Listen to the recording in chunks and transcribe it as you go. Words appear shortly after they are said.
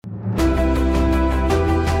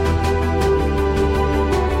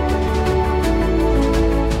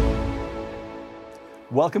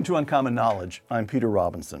Welcome to Uncommon Knowledge. I'm Peter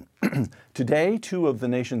Robinson. Today, two of the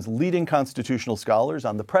nation's leading constitutional scholars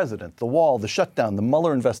on the president, the wall, the shutdown, the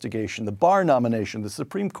Mueller investigation, the Barr nomination, the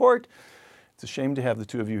Supreme Court. It's a shame to have the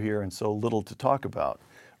two of you here and so little to talk about.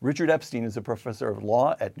 Richard Epstein is a professor of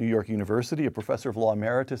law at New York University, a professor of law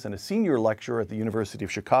emeritus, and a senior lecturer at the University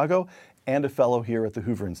of Chicago, and a fellow here at the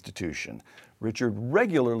Hoover Institution. Richard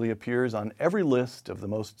regularly appears on every list of the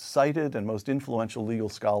most cited and most influential legal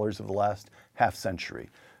scholars of the last half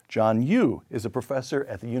century. John Yoo is a professor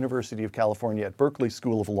at the University of California at Berkeley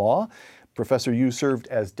School of Law. Professor Yoo served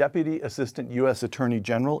as Deputy Assistant U.S. Attorney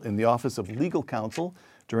General in the Office of Legal Counsel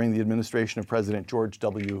during the administration of President George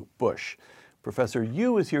W. Bush. Professor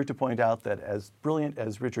Yoo is here to point out that as brilliant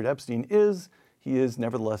as Richard Epstein is, he is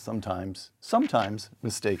nevertheless sometimes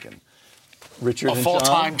mistaken. Richard a and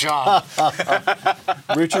full-time John. job.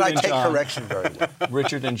 Richard I and take John. correction very well.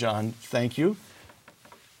 Richard and John, thank you.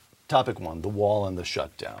 Topic one, the wall and the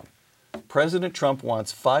shutdown. President Trump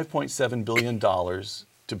wants $5.7 billion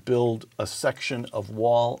to build a section of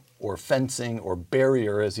wall or fencing or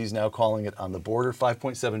barrier, as he's now calling it, on the border.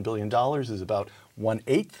 $5.7 billion is about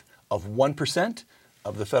 1/8 of 1%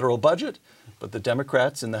 of the federal budget. But the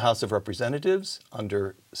Democrats in the House of Representatives,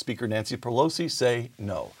 under Speaker Nancy Pelosi, say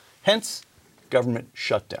no. Hence, government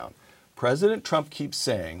shutdown. President Trump keeps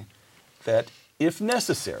saying that if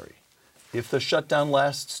necessary, if the shutdown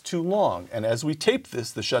lasts too long, and as we tape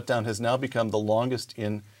this, the shutdown has now become the longest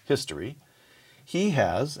in history, he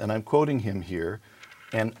has, and I'm quoting him here,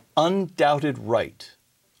 an undoubted right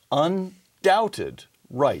to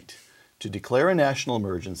declare a national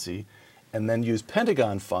emergency and then use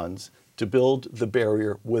Pentagon funds to build the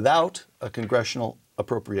barrier without a congressional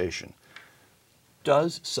appropriation.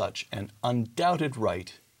 Does such an undoubted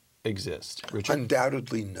right exist, Richard?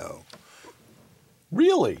 Undoubtedly, no.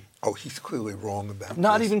 Really? Oh, he's clearly wrong about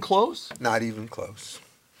Not this. even close? Not even close.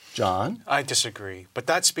 John? I disagree, but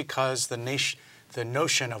that's because the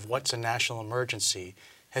notion of what's a national emergency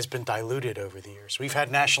has been diluted over the years. We've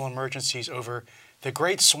had national emergencies over the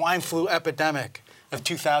great swine flu epidemic of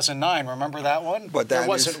 2009. Remember that one? But there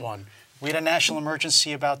wasn't one. We had a national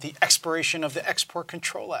emergency about the expiration of the Export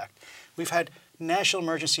Control Act. We've had national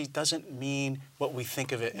emergency doesn't mean what we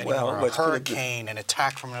think of it anymore. Well, a hurricane, an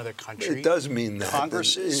attack from another country. It does mean that.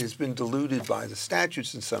 Congress It's been diluted by the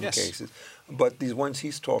statutes in some cases. But these ones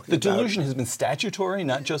he's talking about... The delusion has been statutory,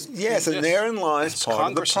 not just... Yes, and therein lies It's part of the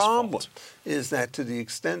Congress's problem, fault. is that to the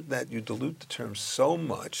extent that you dilute the term so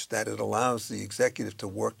much that it allows the executive to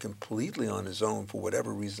work completely on his own for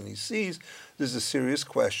whatever reason he sees, there's a serious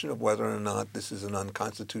question of whether or not this is an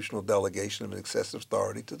unconstitutional delegation of an excessive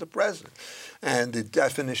authority to the president. And the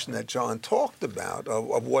definition that John talked about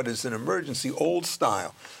of what is an emergency, old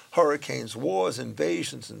style, hurricanes, wars,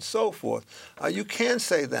 invasions, and so forth, you can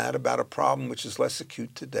say that about a problem which is less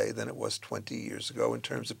acute today than it was 20 years ago in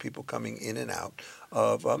terms of people coming in and out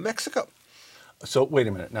of Mexico. So wait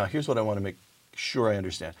a minute. Now, here's what I want to make sure I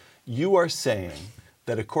understand. You are saying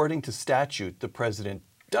that according to statute, the president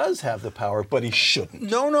does have the power, but he shouldn't.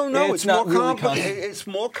 No. It's not more really complicated. It's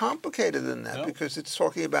more complicated than that because it's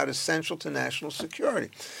talking about essential to national security.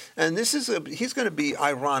 And this is he's going to be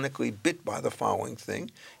ironically bit by the following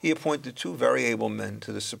thing. He appointed two very able men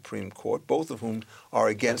to the Supreme Court, both of whom are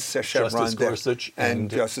against Chevron Justice Gorsuch and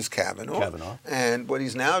Justice Kavanaugh. And what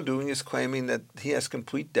he's now doing is claiming that he has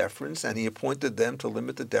complete deference, and he appointed them to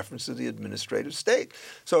limit the deference of the administrative state.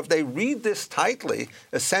 So if they read this tightly,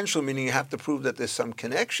 essential meaning you have to prove that there's some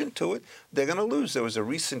connection to it, they're going to lose. There was a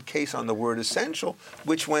recent case on the word essential,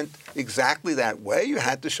 which went exactly that way. You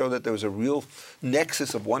had to show that there was a real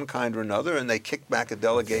nexus of one kind or another, and they kicked back a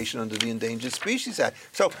delegation under the Endangered Species Act.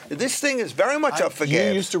 So this thing is very much up for grabs.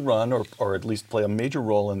 You used to run, or at least play a major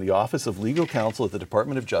role in the Office of Legal Counsel at the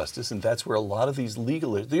Department of Justice, and that's where a lot of these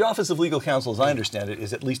the Office of Legal Counsel, as I understand it,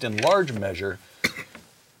 is at least in large measure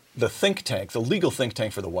the think tank, the legal think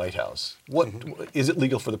tank for the White House. What is it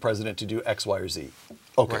legal for the president to do X, Y, or Z?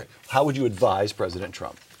 Okay. Right. How would you advise President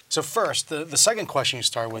Trump? So first, the second question you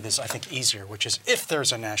start with is, I think, easier, which is if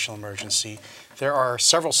there's a national emergency, there are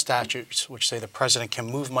several statutes which say the president can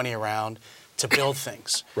move money around to build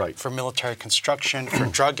things. Right. For military construction, for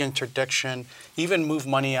drug interdiction, even move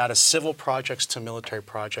money out of civil projects to military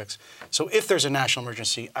projects. So if there's a national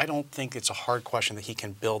emergency, I don't think it's a hard question that he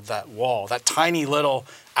can build that wall, that tiny little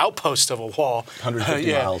outpost of a wall.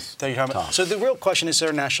 150 miles tops. So the real question is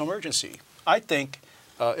there a national emergency? I think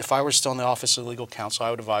if I were still in the Office of Legal Counsel,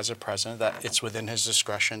 I would advise the president that it's within his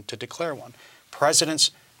discretion to declare one.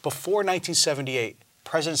 Presidents, before 1978,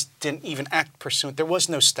 presidents didn't even act pursuant. There was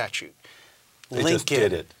no statute. They just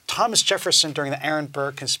did it. Thomas Jefferson during the Aaron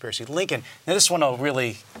Burr conspiracy. Lincoln. Now this one will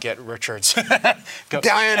really get Richards.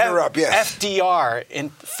 Diane, you're up, yes. FDR, in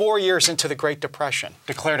 4 years into the Great Depression,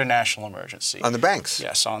 declared a national emergency. On the banks.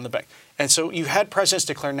 Yes, on the bank. And so you had presidents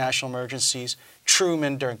declare national emergencies.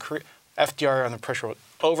 Truman during FDR on the pressure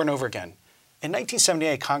over and over again. In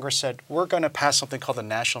 1978, Congress said, we're going to pass something called the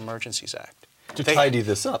National Emergencies Act. To tidy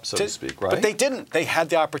this up, so to speak, right? But they didn't. They had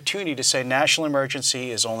the opportunity to say national emergency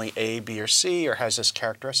is only A, B, or C, or has this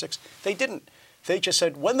characteristics. They didn't. They just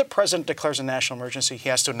said when the president declares a national emergency, he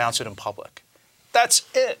has to announce it in public. That's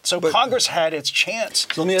it. So Congress had its chance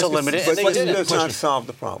to limit it, and they did it it. does not solve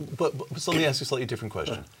the problem. But so let me ask you a slightly different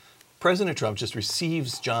question. President Trump just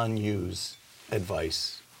receives John Hughes'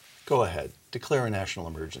 advice. Go ahead, declare a national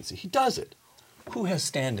emergency. He does it. Who has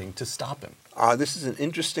standing to stop him? This is an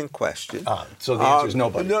interesting question. So the answer is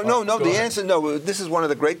nobody. No. Go The ahead. answer, no. This is one of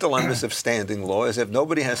the great dilemmas of standing law: is if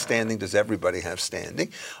nobody has standing, does everybody have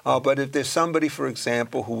standing? But if there's somebody, for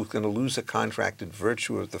example, who's going to lose a contract in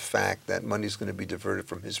virtue of the fact that money is going to be diverted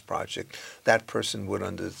from his project, that person would,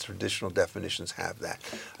 under the traditional definitions, have that.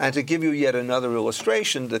 And to give you yet another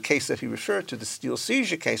illustration, the case that he referred to, the steel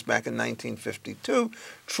seizure case back in 1952,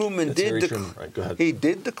 Truman he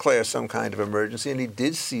did declare some kind of emergency, and he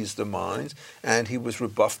did seize the mines. And he was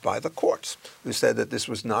rebuffed by the courts, who said that this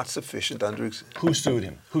was not sufficient under. Who sued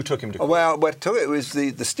him? Who took him to court? Well, it was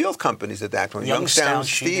the steel companies at that point. Youngstown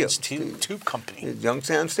Steel Tube Company.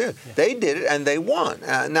 Youngstown Steel. Yeah. They did it, and they won.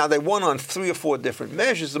 Now they won on 3 or 4 different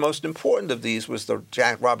measures. The most important of these was the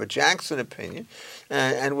Robert Jackson opinion,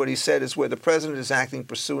 and what he said is where the president is acting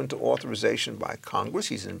pursuant to authorization by Congress,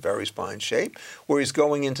 he's in very fine shape. Where he's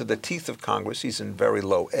going into the teeth of Congress, he's in very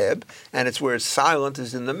low ebb, and it's where it's silent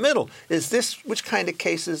is in the middle. Which kind of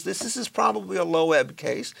case is this? This is probably a low ebb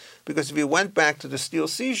case, because if you went back to the steel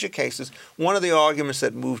seizure cases, one of the arguments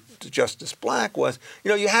that moved to Justice Black was,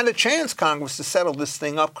 you had a chance, Congress, to settle this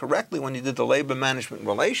thing up correctly when you did the Labor Management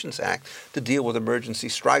Relations Act to deal with emergency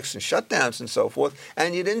strikes and shutdowns and so forth,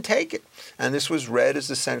 and you didn't take it. And this was read as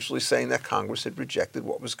essentially saying that Congress had rejected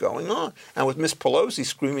what was going on. And with Ms. Pelosi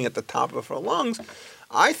screaming at the top of her lungs,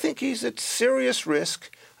 I think he's at serious risk.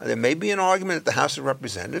 There may be an argument that the House of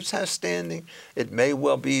Representatives has standing. It may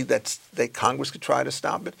well be that Congress could try to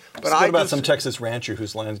stop it. But what about some Texas rancher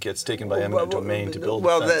whose land gets taken by eminent domain to build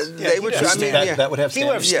a fence? That would have standing. He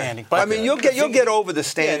would have standing. But you'll get over the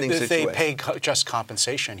standing situation. If they pay just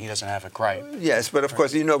compensation, he doesn't have a gripe. Yes, but of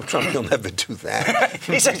course, Trump will never do that.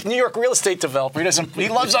 He's a New York real estate developer. He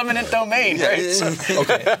loves eminent domain, right?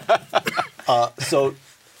 Okay. So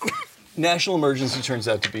national emergency turns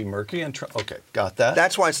out to be murky, and okay, got that.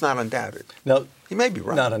 That's why it's not undoubted. No, he may be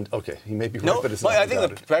right. He may be right, but it's not I undoubted.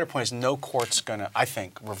 think the better point is no court's going to, I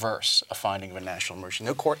think, reverse a finding of a national emergency.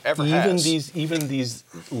 No court ever has. Even these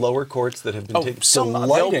lower courts that have been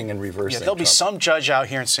delighting in reversing. There'll be some judge out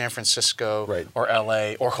here in San Francisco or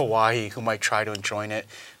L.A. or Hawaii who might try to enjoin it.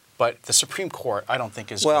 But the Supreme Court, I don't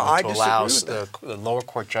think, is going to allow the lower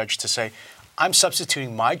court judge to say, I'm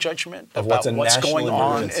substituting my judgment about what's going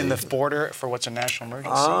on in the border for what's a national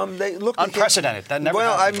emergency. Unprecedented. That never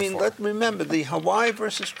happened before. Let's remember the Hawaii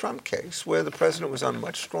versus Trump case, where the president was on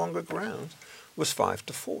much stronger grounds, was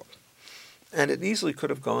 5-4. And it easily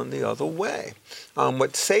could have gone the other way.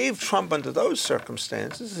 What saved Trump under those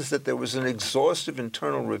circumstances is that there was an exhaustive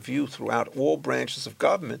internal review throughout all branches of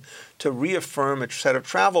government to reaffirm a set of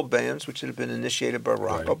travel bans which had been initiated by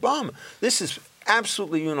Barack Obama. This is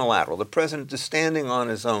absolutely unilateral. The president is standing on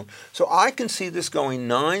his own. So I can see this going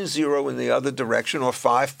 9-0 in the other direction or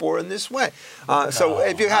 5-4 in this way. So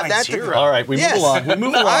if you have that... All right, we move along. We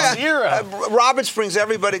move along. Roberts brings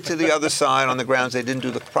everybody to the other side on the grounds they didn't do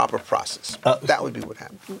the proper process. That would be what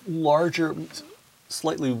happened. Larger,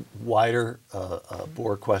 slightly wider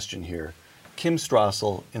bore question here. Kim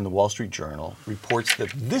Strassel in the Wall Street Journal reports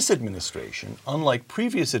that this administration, unlike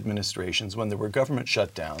previous administrations when there were government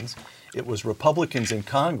shutdowns, it was Republicans in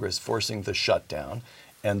Congress forcing the shutdown,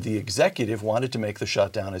 and the executive wanted to make the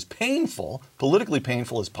shutdown as painful, politically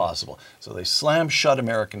painful as possible. So they slammed shut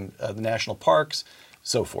the national parks,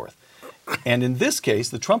 so forth. And in this case,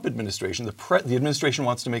 the Trump administration, the administration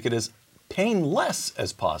wants to make it as painless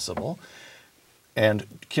as possible. And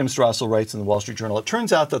Kim Strassel writes in the Wall Street Journal, it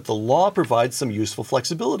turns out that the law provides some useful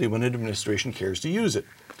flexibility when an administration cares to use it.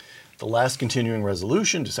 The last continuing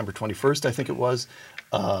resolution, December 21st, I think it was,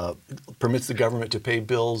 permits the government to pay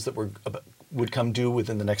bills that would come due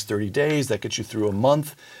within the next 30 days. That gets you through a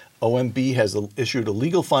month. OMB has issued a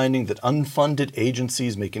legal finding that unfunded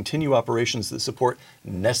agencies may continue operations that support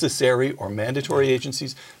necessary or mandatory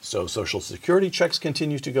agencies. So Social Security checks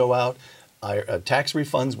continue to go out. Tax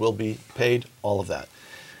refunds will be paid, all of that.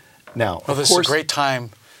 Now, this is a great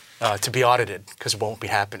time to be audited because it won't be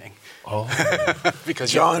happening. Oh.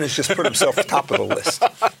 Because John has just put himself top of the list.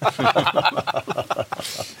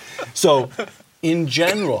 So, in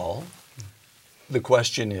general, the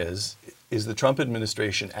question is the Trump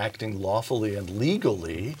administration acting lawfully and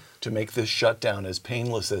legally to make this shutdown as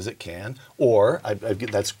painless as it can? Or,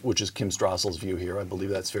 which is Kim Strassel's view here, I believe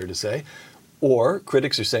that's fair to say. Or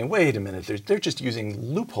critics are saying, wait a minute, they're just using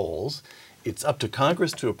loopholes. It's up to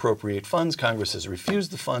Congress to appropriate funds. Congress has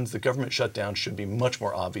refused the funds. The government shutdown should be much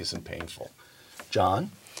more obvious and painful.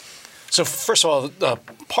 John? So first of all,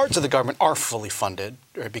 parts of the government are fully funded,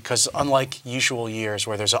 right? Because unlike usual years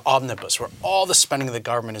where there's an omnibus, where all the spending of the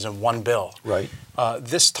government is in one bill, Right.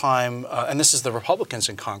 This time, and this is the Republicans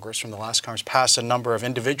in Congress from the last Congress, passed a number of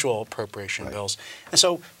individual appropriation bills. And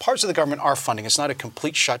so parts of the government are funding. It's not a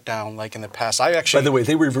complete shutdown like in the past. By the way,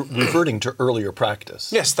 they were reverting to earlier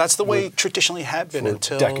practice. Yes, that's the way it traditionally had been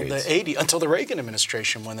until decades. until the Reagan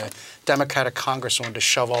administration, when the Democratic Congress wanted to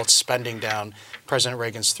shove all its spending down President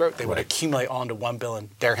Reagan's throat. They would accumulate all into one bill and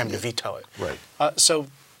dare him to veto it. Right. So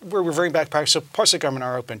we're reverting back to practice. So parts of the government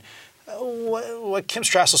are open. What Kim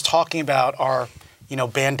Strassel's talking about are,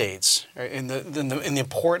 Band-Aids, right? In the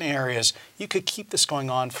important areas. You could keep this going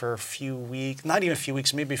on for a few weeks, not even a few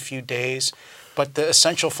weeks, maybe a few days. But the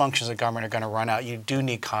essential functions of government are going to run out. You do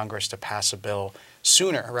need Congress to pass a bill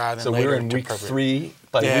sooner rather than later. So we're in week 3.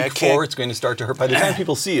 By week 4, it's going to start to hurt. By the time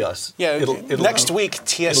people see us, next week,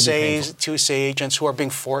 TSA agents who are being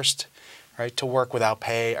forced, right, to work without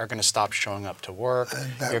pay are going to stop showing up to work.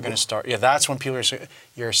 You're going to start. Yeah, that's when people are.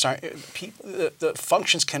 You're starting. The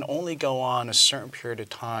functions can only go on a certain period of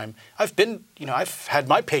time. I've had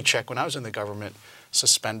my paycheck when I was in the government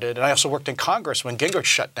suspended, and I also worked in Congress when Gingrich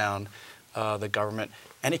shut down the government.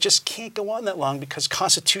 And it just can't go on that long because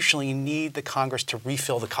constitutionally you need the Congress to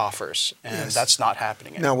refill the coffers, and that's not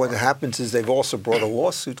happening anymore. Now what happens is they've also brought a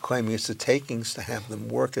lawsuit claiming it's the takings to have them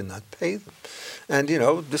work and not pay them. And,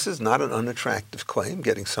 this is not an unattractive claim.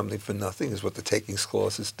 Getting something for nothing is what the takings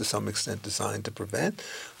clause is to some extent designed to prevent.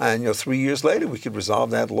 And, 3 years later, we could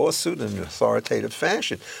resolve that lawsuit in an authoritative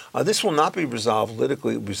fashion. This will not be resolved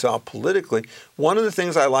politically. It will be resolved politically. One of the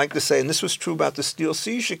things I like to say, and this was true about the steel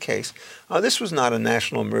seizure case, this was not a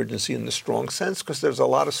national emergency in the strong sense because there's a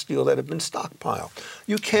lot of steel that had been stockpiled.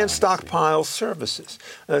 You can't stockpile services.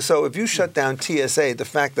 So if you shut down TSA, the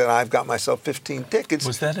fact that I've got myself 15 tickets...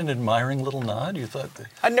 Was that an admiring little nod? You thought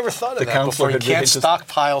I never thought of that before. You can't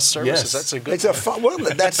stockpile services. Yes. That's a good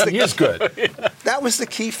that's the He is good. That was the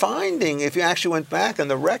key finding. If you actually went back on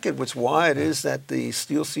the record, which why it is that the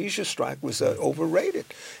steel seizure strike was overrated.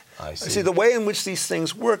 I see. See, the way in which these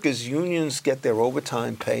things work is unions get their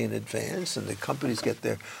overtime pay in advance and the companies get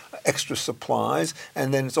their extra supplies,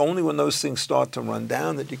 and then it's only when those things start to run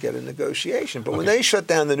down that you get a negotiation. But when they shut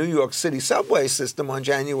down the New York City subway system on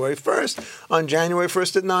January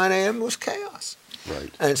 1st at 9 a.m. it was chaos.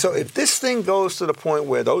 Right. And so if this thing goes to the point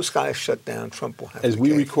where those guys shut down, Trump will have As to we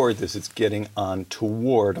cave. record this, it's getting on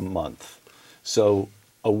toward a month. So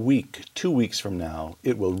a week, 2 weeks from now,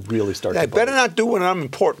 it will really start to I better bubble. not do when I'm in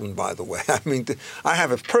Portland, by the way. I mean, I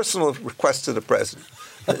have a personal request to the president.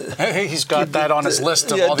 He's got that on his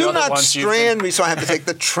list of all the do other not ones. strand me so I have to take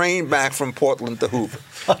the train back from Portland to Hoover.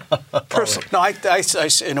 Personal.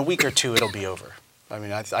 No, in a week or two it'll be over. I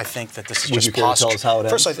mean, I think that this is Would just you care to tell us how it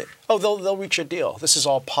First, I ends? think, they'll reach a deal. This is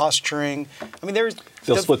all posturing. I mean,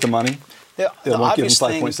 They'll split the money? They won't give them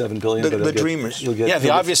 $5.7 billion. The Dreamers. The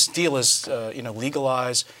obvious deal is,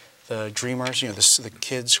 legalize the Dreamers, the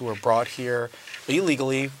kids who were brought here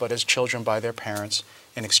illegally, but as children by their parents,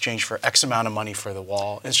 in exchange for X amount of money for the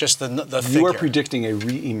wall. It's just the figure. You are predicting a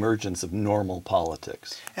re-emergence of normal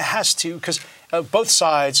politics. It has to, because both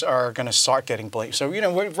sides are going to start getting blamed. So,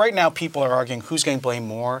 right now people are arguing who's getting blamed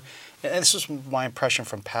more. And this is my impression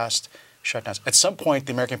from past shutdowns. At some point,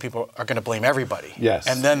 the American people are going to blame everybody. Yes.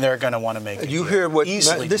 And then they're going to want to make it. You hear what?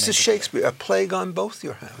 Easily This is Shakespeare. A plague on both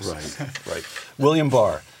your houses. Right. William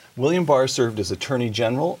Barr. William Barr served as Attorney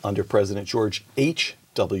General under President George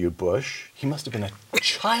H.W. Bush. He must have been a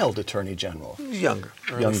child Attorney General. Younger.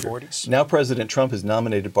 Early 40s. Now President Trump has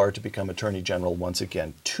nominated Barr to become Attorney General once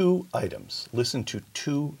again. 2 items. Listen to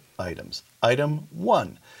 2 items. Item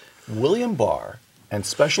 1. William Barr and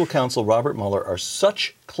Special Counsel Robert Mueller are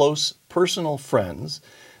such close personal friends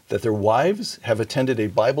that their wives have attended a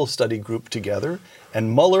Bible study group together,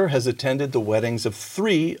 and Mueller has attended the weddings of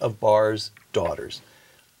 3 of Barr's daughters.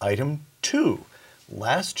 Item 2.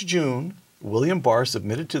 Last June, William Barr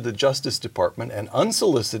submitted to the Justice Department an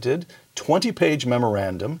unsolicited 20-page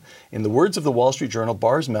memorandum. In the words of the Wall Street Journal,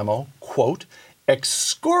 Barr's memo, quote,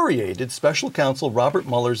 excoriated Special Counsel Robert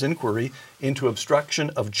Mueller's inquiry into obstruction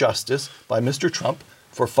of justice by Mr. Trump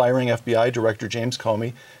for firing FBI Director James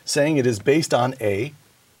Comey, saying it is based on a,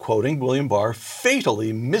 quoting William Barr,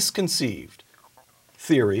 fatally misconceived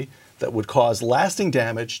theory that would cause lasting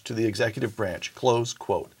damage to the executive branch, close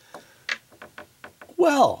quote.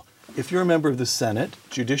 Well, if you're a member of the Senate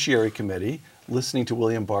Judiciary Committee listening to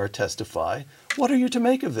William Barr testify, what are you to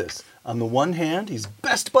make of this? On the one hand, he's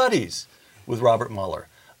best buddies with Robert Mueller.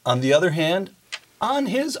 On the other hand, on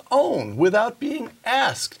his own, without being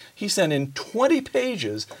asked, he sent in 20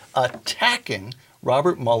 pages attacking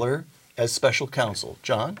Robert Mueller as special counsel.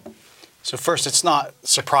 John? So first, it's not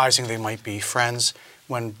surprising they might be friends.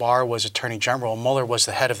 When Barr was Attorney General, Mueller was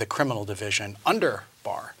the head of the criminal division under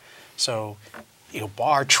Barr. So,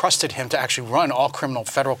 Barr trusted him to actually run all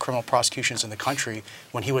federal criminal prosecutions in the country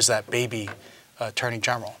when he was that baby Attorney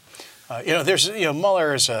General.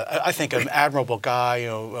 Mueller is, I think, an admirable guy,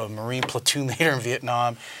 a Marine platoon leader in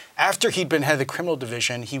Vietnam. After he'd been head of the criminal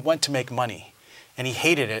division, he went to make money, and he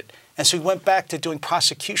hated it. And so he went back to doing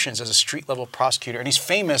prosecutions as a street-level prosecutor. And he's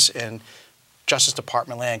famous in Justice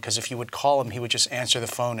Department land because if you would call him, he would just answer the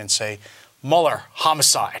phone and say, Mueller,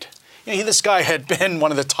 homicide. This guy had been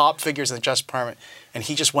one of the top figures in the Justice Department, and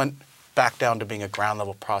he just went back down to being a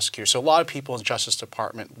ground-level prosecutor. So a lot of people in the Justice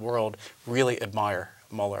Department world really admire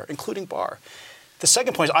Mueller, including Barr. The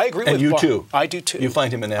second point is I agree with Barr. And you too. I do too. You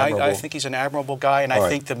find him an admirable. I think he's an admirable guy, and I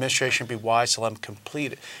think the administration would be wise to let him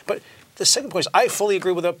complete it. But the second point is I fully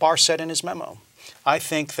agree with what Barr said in his memo. I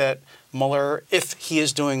think that Mueller, if he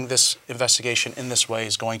is doing this investigation in this way,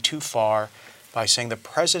 is going too far by saying the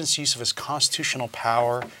president's use of his constitutional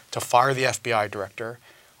power to fire the FBI director,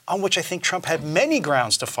 on which I think Trump had many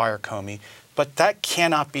grounds to fire Comey, but that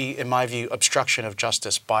cannot be, in my view, obstruction of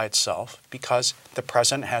justice by itself because the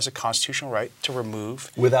president has a constitutional right to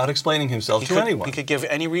remove. Without explaining himself to anyone. He could give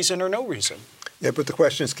any reason or no reason. Yeah, but the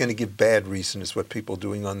question is, can he give bad reason is what people are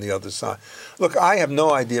doing on the other side. Look, I have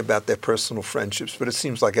no idea about their personal friendships, but it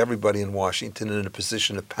seems like everybody in Washington in a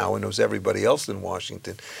position of power knows everybody else in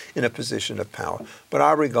Washington in a position of power. But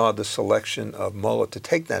I regard the selection of Mueller to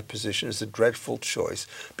take that position as a dreadful choice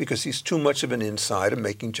because he's too much of an insider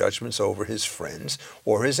making judgments over his friends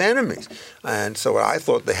or his enemies. And so I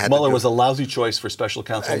thought they had Mueller was a lousy choice for special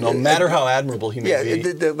counsel, no matter how admirable he may be.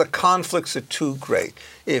 The conflicts are too great.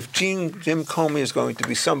 If Jim Comey is going to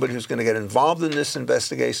be somebody who's going to get involved in this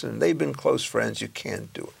investigation, and they've been close friends, you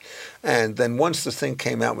can't do it. And then once the thing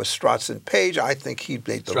came out with Strauss and Page, I think he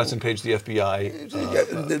made the Strauss and Page, the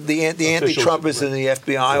FBI, the anti-Trumpers in the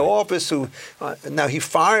FBI office. Who now he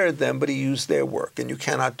fired them, but he used their work, and you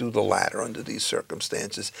cannot do the latter under these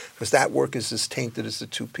circumstances because that work is as tainted as the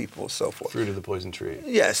two people and so forth. Fruit of the poison tree.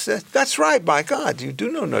 Yes, that's right. By God, you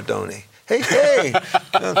do know Nardoni. Hey!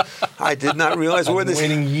 I did not realize where this.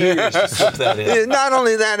 Waiting years to slip that in. Not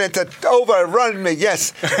only that, it's overrun me.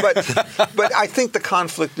 Yes, but I think the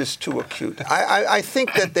conflict is too acute. I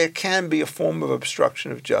think that there can be a form of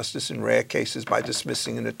obstruction of justice in rare cases by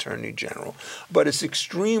dismissing an attorney general, but it's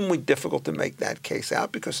extremely difficult to make that case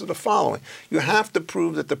out because of the following: you have to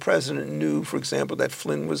prove that the president knew, for example, that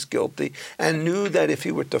Flynn was guilty, and knew that if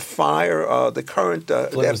he were to fire the current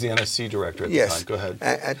Flynn was the NSC director at the time. Go ahead.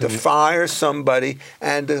 And to fire somebody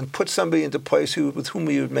and then put somebody into place with whom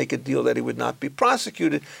he would make a deal that he would not be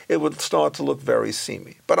prosecuted, it would start to look very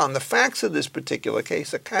seamy. But on the facts of this particular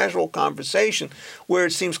case, a casual conversation where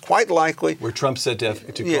it seems quite likely... Where Trump said to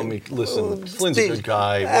Comey, listen, Flynn's a good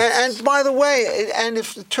guy. And by the way, and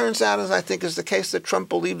if it turns out, as I think is the case, that Trump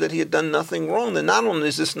believed that he had done nothing wrong, then not only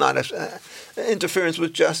is this not interference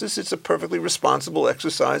with justice, it's a perfectly responsible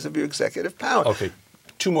exercise of your executive power. Okay,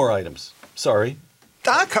 2 more items. Sorry.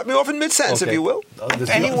 Cut me off in mid-sentence, if you will.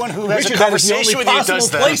 Anyone who has a conversation with you does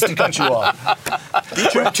that. Place to cut you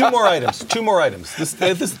off. Two more items.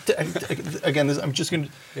 I'm just going to...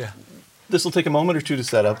 Yeah. This will take a moment or two to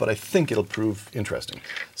set up, but I think it'll prove interesting.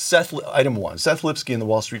 Item 1. Seth Lipsky in the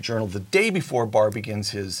Wall Street Journal the day before Barr begins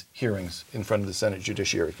his hearings in front of the Senate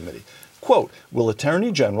Judiciary Committee. Quote, will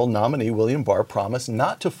Attorney General nominee William Barr promise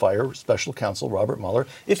not to fire Special Counsel Robert Mueller?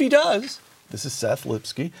 If he does... This is Seth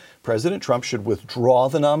Lipsky. President Trump should withdraw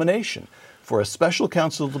the nomination. For a special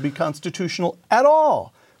counsel to be constitutional at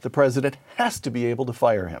all, the president has to be able to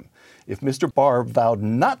fire him. If Mr. Barr vowed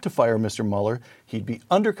not to fire Mr. Mueller, he'd be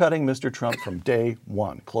undercutting Mr. Trump from day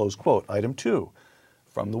one. Close quote. Item 2,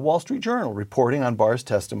 from the Wall Street Journal, reporting on Barr's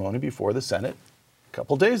testimony before the Senate a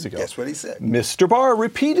couple days ago. Guess what he said? Mr. Barr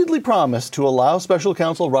repeatedly promised to allow Special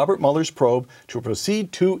Counsel Robert Mueller's probe to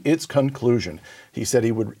proceed to its conclusion. He said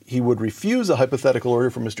he would refuse a hypothetical order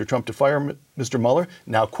for Mr. Trump to fire Mr. Mueller.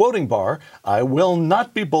 Now, quoting Barr, I will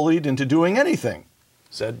not be bullied into doing anything,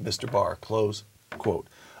 said Mr. Barr. Close quote.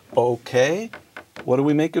 Okay, what do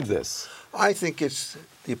we make of this? I think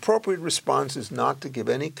the appropriate response is not to give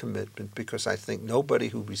any commitment, because I think nobody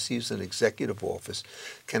who receives an executive office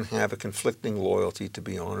can have a conflicting loyalty to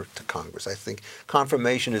be honored to Congress. I think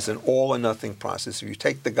confirmation is an all or nothing process. If you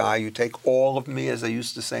take the guy, you take all of me, as I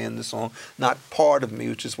used to say in the song, not part of me,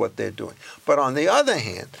 which is what they're doing. But on the other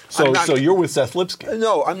hand, So you're with Seth Lipsky?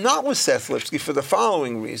 No, I'm not with Seth Lipsky for the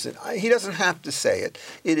following reason. He doesn't have to say it.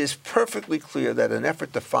 It is perfectly clear that an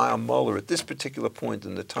effort to fire Mueller at this particular point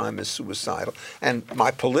in the time is suicidal. And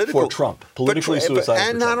my political... For Trump. Politically suicidal.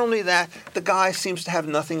 And not only that, the guy seems to have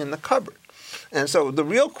nothing in the cupboard. And so the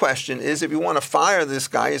real question is, if you want to fire this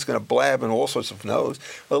guy, he's going to blab in all sorts of no's.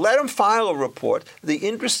 Well, let him file a report. The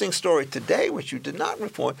interesting story today, which you did not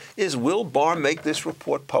report, is will Barr make this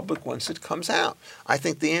report public once it comes out? I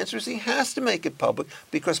think the answer is he has to make it public,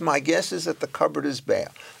 because my guess is that the cupboard is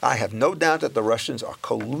bare. I have no doubt that the Russians are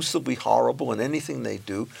collusively horrible in anything they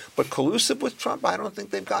do, but collusive with Trump, I don't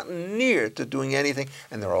think they've gotten near to doing anything.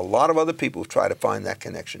 And there are a lot of other people who try to find that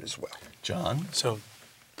connection as well. John? So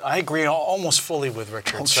I agree almost fully with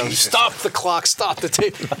Richard. Oh, so Jesus. stop the clock, stop the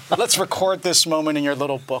tape. Let's record this moment in your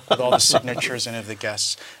little book with all the signatures and of the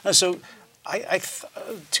guests. So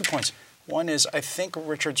 2 points. One is, I think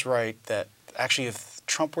Richard's right that actually if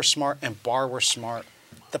Trump were smart and Barr were smart,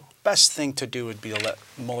 the best thing to do would be to let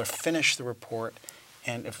Mueller finish the report.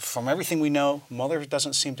 And from everything we know, Mueller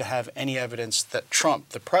doesn't seem to have any evidence that Trump,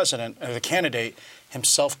 the president, or the candidate,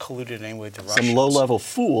 himself colluded in any way with the Russians. Some low-level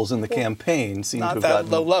fools in the campaign seem to have Not gotten...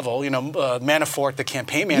 that low level. Manafort, the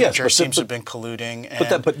campaign manager, seems to have been colluding.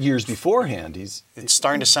 And But years beforehand, it's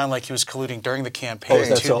starting to sound like he was colluding during the campaign. Oh, is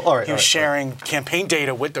that so? All right, he was sharing campaign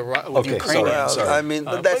data with the Ukrainians. sorry. I mean,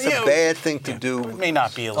 that's a bad thing to do. It may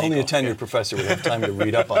not be illegal. only a tenured professor would have time to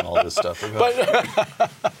read up on all this stuff.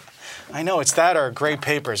 I know, it's that or grade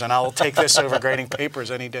papers, and I'll take this over grading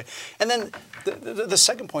papers any day. And then the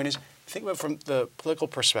second point is, think about it from the political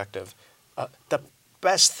perspective. The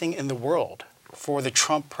best thing in the world for the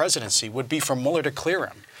Trump presidency would be for Mueller to clear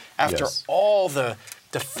him. After all the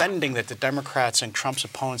defending that the Democrats and Trump's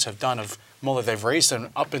opponents have done of Mueller, they've raised him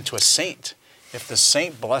up into a saint. If the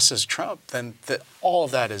saint blesses Trump, then all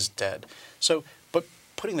of that is dead. So, but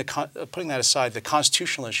putting that aside, the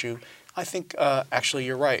constitutional issue, I think actually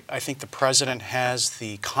you're right. I think the president has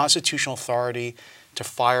the constitutional authority to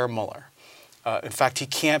fire Mueller. In fact, he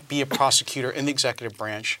can't be a prosecutor in the executive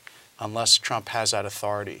branch unless Trump has that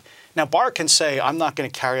authority. Now, Barr can say, I'm not going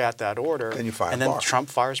to carry out that order. Then you fire and then Barr. Trump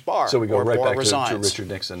fires Barr. So we go or right Barr back to resigns. Richard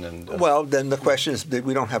Nixon. And Well, then the question is that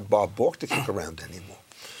we don't have Bob Bork to kick around anymore.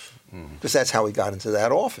 Because that's how he got into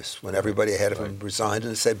that office, when everybody ahead of him resigned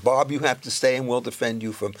and said, Bob, you have to stay and we'll defend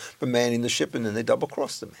you from manning the ship, and then they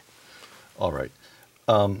double-crossed him. All right.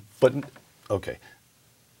 But, okay.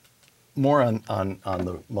 More on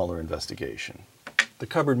the Mueller investigation. The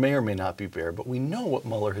cupboard may or may not be bare, but we know what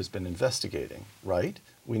Mueller has been investigating, right?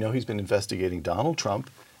 We know he's been investigating Donald Trump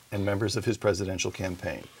and members of his presidential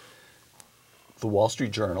campaign. The Wall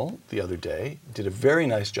Street Journal the other day did a very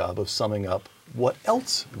nice job of summing up what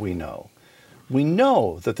else we know. We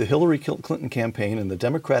know that the Hillary Clinton campaign and the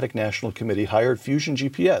Democratic National Committee hired Fusion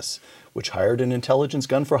GPS, which hired an intelligence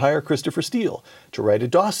gun-for-hire Christopher Steele to write a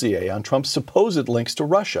dossier on Trump's supposed links to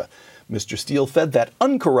Russia. Mr. Steele fed that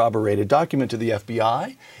uncorroborated document to the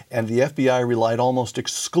FBI, and the FBI relied almost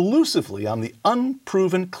exclusively on the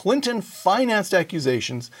unproven Clinton-financed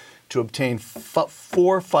accusations to obtain 4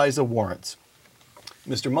 FISA warrants.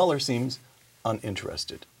 Mr. Mueller seems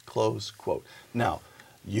uninterested. Close quote. Now,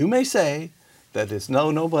 you may say that it's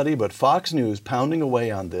nobody but Fox News pounding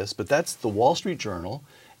away on this, but that's the Wall Street Journal,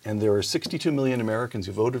 and there are 62 million Americans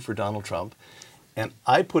who voted for Donald Trump. And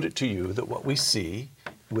I put it to you that what we see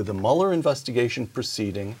with the Mueller investigation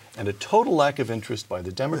proceeding and a total lack of interest by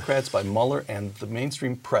the Democrats, by Mueller, and the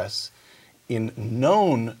mainstream press in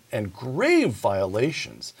known and grave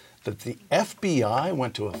violations, that the FBI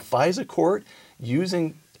went to a FISA court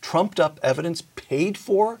using trumped-up evidence paid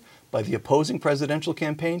for by the opposing presidential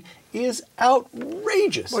campaign is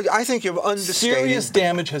outrageous. Well, I think you're understating. Serious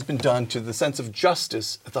damage has been done to the sense of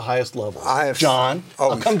justice at the highest level. John,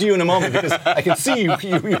 I'll come to you in a moment because I can see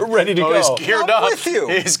you're ready to go. He's geared I'm up. with you.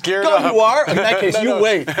 He's geared Go, up. you are? In that case, you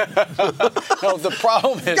wait. No, the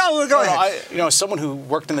problem is, Go ahead. As someone who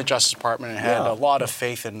worked in the Justice Department and had a lot of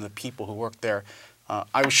faith in the people who worked there,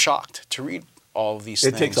 I was shocked to read all of these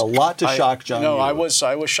things. It takes a lot to shock John. No, I was.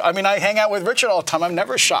 I mean, I hang out with Richard all the time. I'm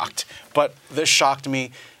never shocked, but this shocked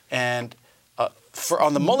me. And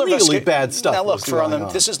on the Mueller really investigation, bad stuff. Now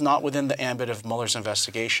look, this is not within the ambit of Mueller's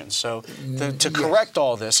investigation. So to correct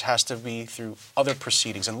all this has to be through other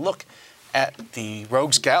proceedings. And look at the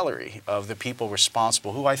rogues gallery of the people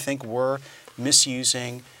responsible, who I think were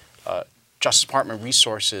misusing Justice Department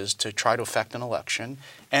resources to try to affect an election,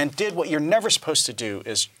 and did what you're never supposed to do,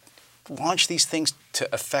 is launch these things to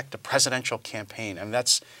affect a presidential campaign. And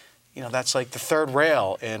that's like the third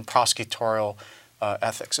rail in prosecutorial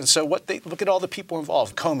ethics. And so look at all the people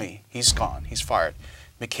involved. Comey, he's gone, he's fired.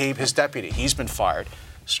 McCabe, his deputy, he's been fired.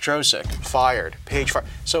 Strzok, fired. Page, fired.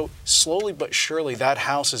 So slowly but surely that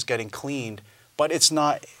house is getting cleaned. But it's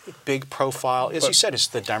not big profile. As you said, it's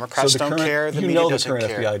the Democrats don't care. The media doesn't care. You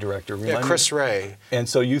know the current FBI director. Yeah, Chris Wray. And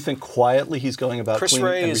so you think quietly he's going about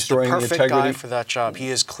cleaning and restoring the integrity? Chris Wray is the perfect guy for that job. He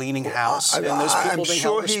is cleaning house, and those people I'm being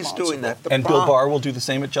sure held he's responsible. doing that. And Bill Barr will do the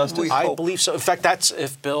same at Justice? I believe so. In fact, that's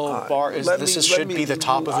if Bill Barr should be the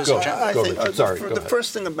top of his agenda. I think the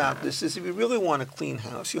first thing about this is if you really want a clean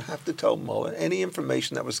house, you have to tell Mueller any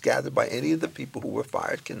information that was gathered by any of the people who were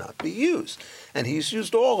fired cannot be used. And he's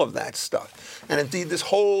used all of that stuff. And indeed, this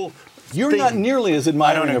whole You're not nearly as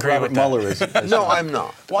admiring of agree Robert with that. Mueller as No, I'm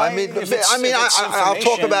not. Why? I mean, If it's I'll talk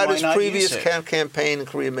information, about why his not previous use it? campaign in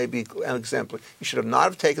Korea, maybe an example. He should have not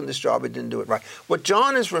have taken this job. He didn't do it right. What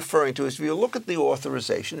John is referring to is, if you look at the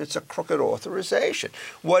authorization, it's a crooked authorization.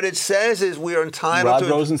 What it says is we are entitled Rod to...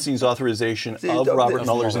 Rosenstein's authorization of Robert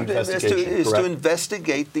Mueller's investigation. Is to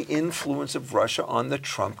investigate the influence of Russia on the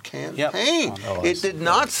Trump campaign. Yep. It did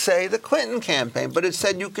not say the Clinton campaign, but it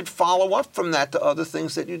said you could follow up from that to other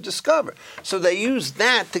things that you discover. So they used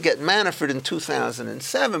that to get Manafort in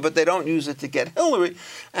 2007, but they don't use it to get Hillary.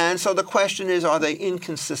 And so the question is, are they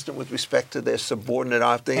inconsistent with respect to their subordinate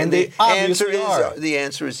opting? And they obviously are. The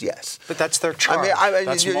answer is yes. But that's their charge.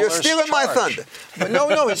 That's You're Mueller's stealing my charge. thunder. But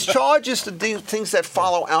no, his charge is to do things that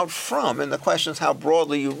follow out from, and the question is how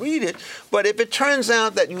broadly you read it. But if it turns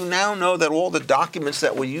out that you now know that all the documents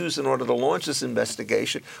that were used in order to launch this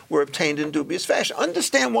investigation were obtained in dubious fashion,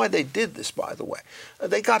 understand why they did this, by the way.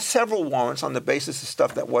 They got several warrants on the basis of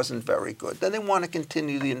stuff that wasn't very good. Then they want to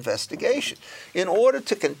continue the investigation. In order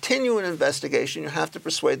to continue an investigation, you have to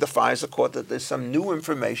persuade the FISA court that there's some new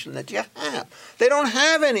information that you have. They don't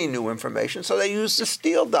have any new information, so they use the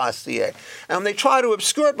Steele dossier. And they try to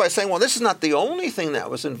obscure it by saying, well, this is not the only thing that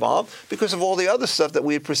was involved because of all the other stuff that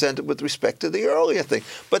we had presented with respect to the earlier thing.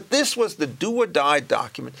 But this was the do-or-die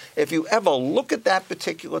document. If you ever look at that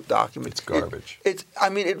particular document... It's garbage. It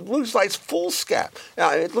looks like it's foolscap.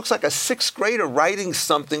 It looks like a sixth grader writing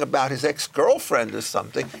something about his ex-girlfriend or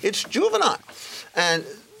something. It's juvenile. And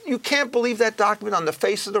you can't believe that document on the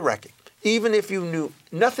face of the record, even if you knew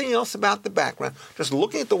nothing else about the background, just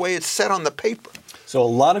looking at the way it's set on the paper. So a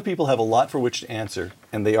lot of people have a lot for which to answer,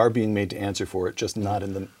 and they are being made to answer for it, just not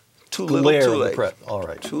in the Too little, glare too of the late. press. All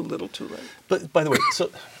right. Too little, too late. But by the way, so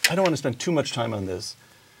I don't want to spend too much time on this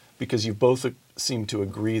because you both seem to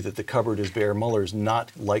agree that the cupboard is bare. Mueller's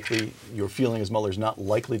not likely, your feeling is Mueller's not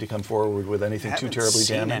likely to come forward with anything too terribly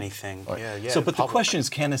damning. Anything. Right. Yeah, So, but the question is,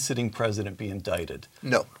 can a sitting president be indicted?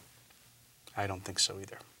 No. I don't think so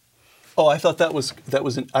either. Oh, I thought that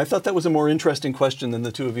was a more interesting question than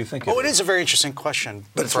the two of you think. Oh, it is a very interesting question,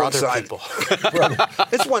 But it's for other one-sided. people.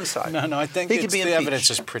 It's one side. No, I think He could be the impeached. evidence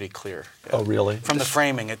is pretty clear. Oh, really? From the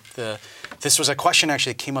framing, this was a question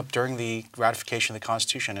actually that came up during the ratification of the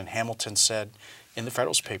Constitution, and Hamilton said in the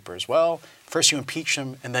Federalist Papers, well, first you impeach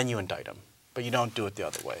him and then you indict him, but you don't do it the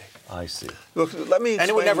other way. I see. Look, let me explain. And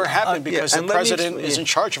it would never happen because the president is in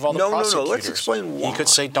charge of all the prosecutors. No, let's explain why. He could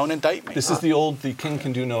say, don't indict me. This is the king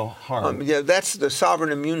can do no harm. That's the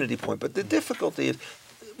sovereign immunity point. But the difficulty is,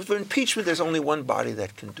 for impeachment, there's only one body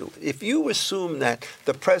that can do it. If you assume that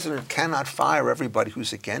the president cannot fire everybody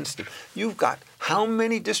who's against him, you've got how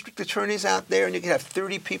many district attorneys out there, and you could have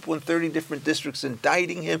 30 people in 30 different districts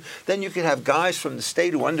indicting him. Then you could have guys from the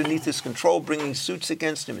state who are underneath his control bringing suits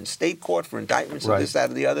against him in state court for indictments of this, that,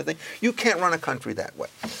 or the other thing. You can't run a country that way.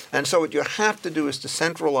 And so what you have to do is to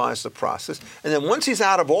centralize the process. And then once he's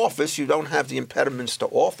out of office, you don't have the impediments to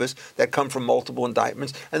office that come from multiple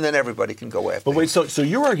indictments, and then everybody can go after him. But wait, so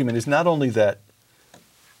your argument is not only that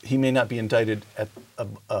he may not be indicted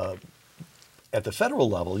at the federal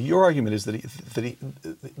level. Your argument is that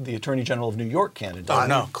the Attorney General of New York can't indict him.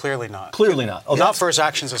 No, clearly not. Clearly not. Oh, Not for his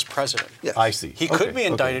actions as president. Yes. I see. He could be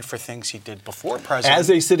indicted for things he did before president. As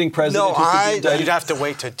a sitting president, he could be indicted. You'd have to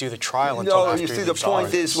wait to do the trial until after you he see, the leaves point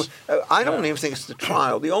office. is, I don't even think it's the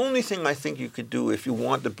trial. The only thing I think you could do if you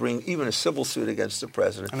want to bring even a civil suit against the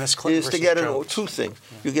president And that's Clinton is to versus get Jones. two things.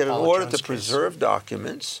 You get an Paula order Jones to case. preserve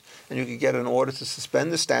documents, and you could get an order to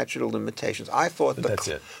suspend the statute of limitations. I thought But that's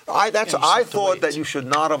it. I you just thought have to wait. that you should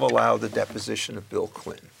not have allowed the deposition of Bill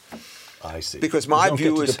Clinton. I see. Because You my don't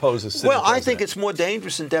view get to is, depose a sitting well, I president. think it's more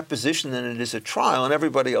dangerous in deposition than it is at trial, and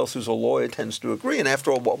everybody else who's a lawyer tends to agree. And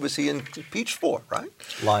after all, what was he impeached for, right?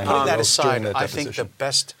 Lying Putting under that oath during aside, that I think the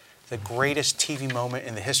deposition. the greatest TV moment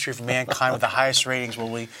in the history of mankind with the highest ratings will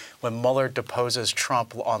be when Mueller deposes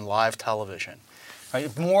Trump on live television.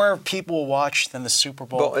 Right? More people will watch than the Super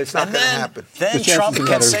Bowl. Well, it's not going to happen. Then The Trump chances are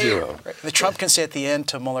can matter say, zero. Trump can say at the end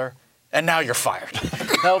to Mueller, and now you're fired.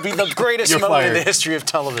 That'll be the greatest You're moment in fired. the history of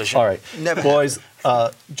television. All right, Never boys.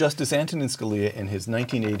 Justice Antonin Scalia, in his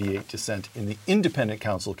 1988 dissent in the independent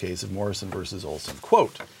counsel case of Morrison versus Olson,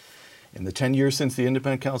 quote, "In the 10 years since the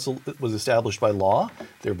independent counsel was established by law,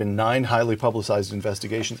 there have been 9 highly publicized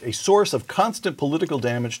investigations, a source of constant political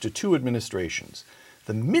damage to 2 administrations.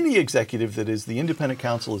 The mini-executive that is the independent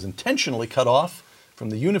counsel is intentionally cut off from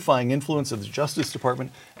the unifying influence of the Justice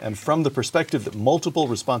Department and from the perspective that multiple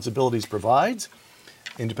responsibilities provides.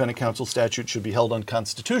 Independent counsel statute should be held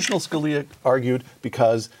unconstitutional," Scalia argued,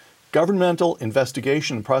 "because governmental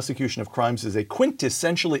investigation and prosecution of crimes is a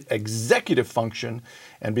quintessentially executive function,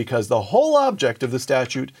 and because the whole object of the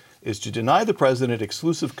statute is to deny the president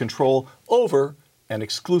exclusive control over an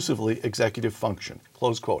exclusively executive function."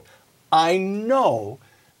 Close quote. I know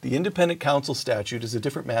the independent counsel statute is a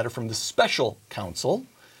different matter from the special counsel,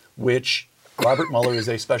 which Robert Mueller is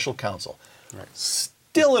a special counsel. Right.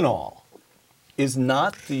 Still in all, is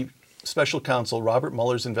not the special counsel Robert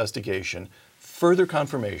Mueller's investigation further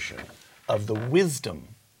confirmation of the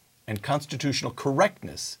wisdom and constitutional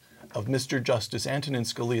correctness of Mr. Justice Antonin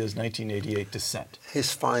Scalia's 1988 dissent?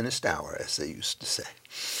 His finest hour, as they used to say.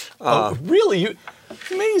 Really?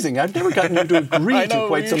 Amazing. I've never gotten you to agree I know, to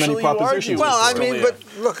quite so many usually you argue propositions. with Well, I Scalia. mean, but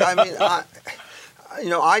look, I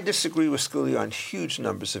mean, I disagree with Scalia on huge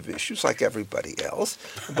numbers of issues, like everybody else.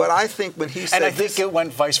 But I think when he said And I think it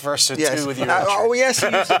went vice versa, yes, too, with you. oh yes, he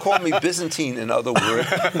used to call me Byzantine, in other words.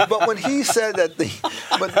 But when he said that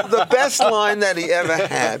the best line that he ever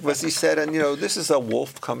had was he said, and this is a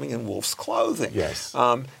wolf coming in wolf's clothing. Yes.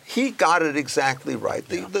 He got it exactly right.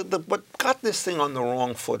 What got this thing on the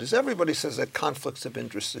wrong foot is everybody says that conflicts of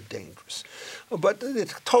interest are dangerous. But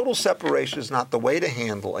the total separation is not the way to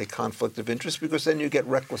handle a conflict of interest, because then you get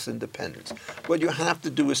reckless independence. What you have to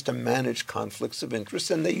do is to manage conflicts of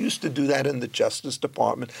interest, and they used to do that in the Justice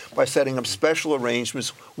Department by setting up special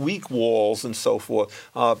arrangements, weak walls and so forth,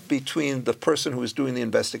 between the person who is doing the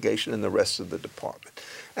investigation and the rest of the department.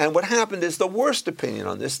 And what happened is the worst opinion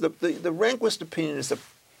on this, the Rehnquist opinion is the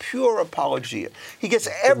pure apologia. He gets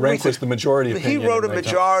everything. Rehnquist, the majority opinion. He wrote a in Reagan.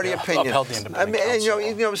 majority opinion. Upheld the independent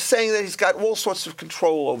counsel. Saying that he's got all sorts of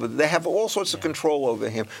control over them. They have all sorts of control over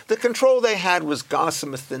him. The control they had was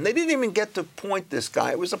gossamer thin. They didn't even get to appoint this guy.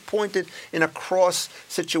 It was appointed in a cross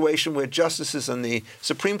situation where justices in the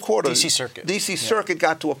Supreme Court D.C. Circuit. D.C. Circuit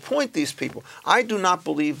got to appoint these people. I do not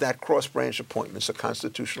believe that cross-branch appointments are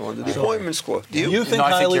constitutional under the Appointments Clause. Do you? You think No, I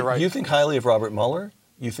think highly? you're right. You think highly of Robert Mueller?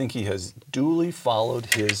 You think he has duly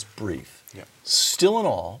followed his brief? Yeah. Still in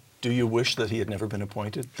all, do you wish that he had never been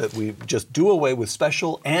appointed? That we just do away with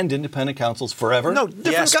special and independent counsels forever? No, different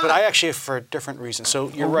Yes, guy. but I actually, for a different reason. So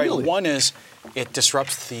you're right. Really? One is it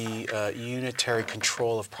disrupts the unitary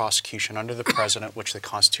control of prosecution under the president, which the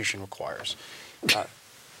Constitution requires.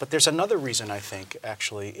 But there's another reason, I think,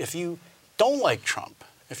 actually. If you don't like Trump,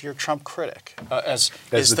 if you're a Trump critic, as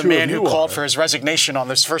is the the two man of who you called are. for his resignation on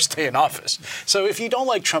this first day in office. So if you don't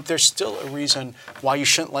like Trump, there's still a reason why you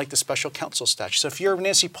shouldn't like the special counsel statute. So if you're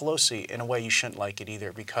Nancy Pelosi, in a way, you shouldn't like it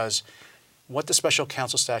either, because what the special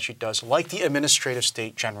counsel statute does, like the administrative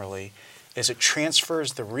state generally, is it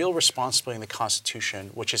transfers the real responsibility in the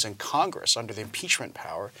Constitution, which is in Congress under the impeachment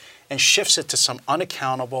power, and shifts it to some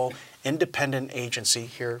unaccountable, independent agency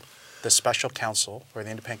here, the special counsel or the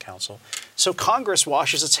independent counsel. So Congress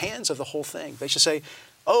washes its hands of the whole thing. They should say,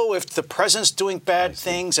 oh, if the president's doing bad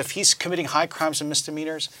things, if he's committing high crimes and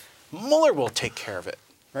misdemeanors, Mueller will take care of it.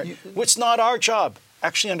 Right? It's not our job.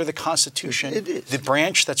 Actually, under the Constitution, It is. the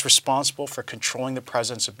branch that's responsible for controlling the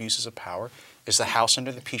president's abuses of power is the House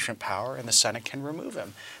under the impeachment power, and the Senate can remove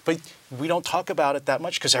him. But we don't talk about it that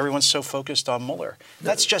much because everyone's so focused on Mueller.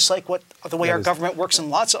 That's just like the way our government works in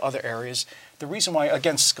lots of other areas. The reason why,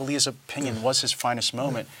 again, Scalia's opinion was his finest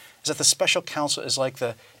moment is that the special counsel is like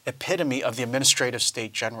the epitome of the administrative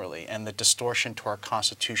state generally and the distortion to our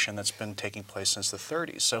Constitution that's been taking place since the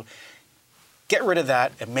 30s. So get rid of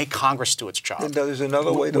that and make Congress do its job. And there's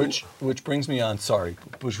another way to... Which brings me on,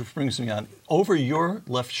 over your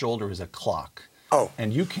left shoulder is a clock. Oh.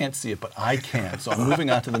 And you can't see it, but I can. So I'm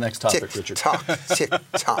moving on to the next topic, Richard. Tick-tock,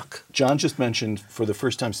 tick-tock. John just mentioned for the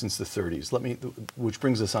first time since the 30s, which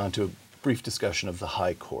brings us on to a brief discussion of the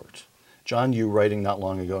High Court. John, you writing not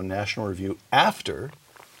long ago in National Review after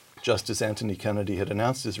Justice Anthony Kennedy had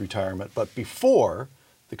announced his retirement, but before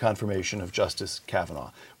the confirmation of Justice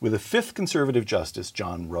Kavanaugh. With a fifth conservative justice,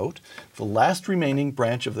 John wrote, the last remaining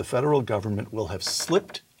branch of the federal government will have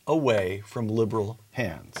slipped away from liberal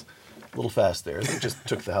hands. A little fast there. They just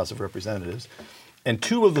took the House of Representatives. And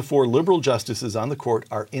 2 of the 4 liberal justices on the court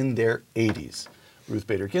are in their 80s. Ruth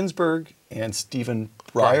Bader Ginsburg and Stephen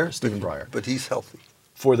Breyer. Stephen Breyer. But he's healthy.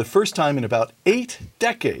 For the first time in about 8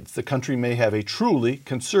 decades, the country may have a truly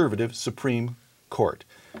conservative Supreme Court.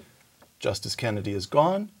 Justice Kennedy is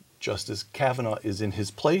gone. Justice Kavanaugh is in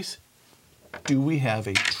his place. Do we have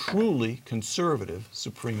a truly conservative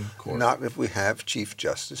Supreme Court? Not if we have Chief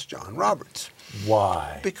Justice John Roberts.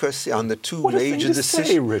 Why? Because on the 2 What a major thing to decisions.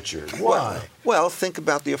 say, Richard. Why? Well, think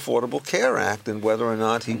about the Affordable Care Act and whether or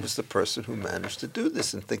not he was the person who managed to do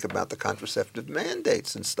this, and think about the contraceptive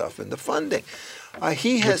mandates and stuff and the funding.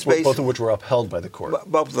 He has Both of which were upheld by the court.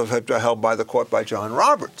 Both of them held by the court by John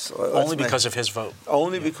Roberts. Only because of his vote.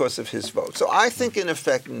 Only because of his vote. So I think, in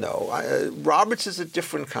effect, no. Roberts is a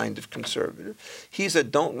different kind of conservative. He's a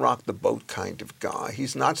don't-rock-the-boat kind of guy.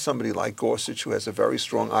 He's not somebody like Gorsuch, who has a very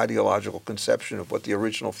strong ideological conception of what the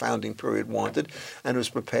original founding period wanted and was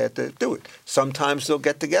prepared to do it. Sometimes they'll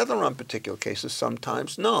get together on particular cases,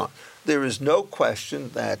 sometimes not. There is no question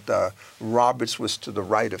that Roberts was to the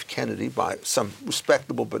right of Kennedy by some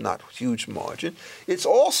respectable but not huge margin. It's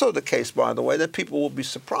also the case, by the way, that people will be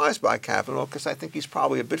surprised by Kavanaugh, because I think he's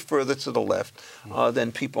probably a bit further to the left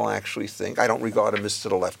than people actually think. I don't regard him as to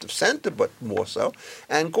the left of center, but more so.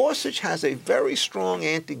 And Gorsuch has a very strong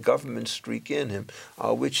anti-government streak in him,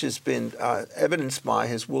 which has been evidenced by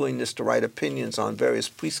his willingness to write opinions on various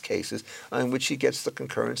police cases in which he gets the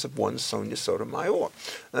concurrence of one Sonia Sotomayor.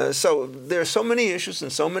 So there are so many issues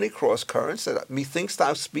and so many cross currents that methinks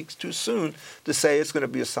thou speaks too soon to say it's going to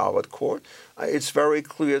be a solid court. It's very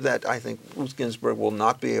clear that I think Ruth Ginsburg will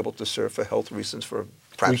not be able to serve for health reasons for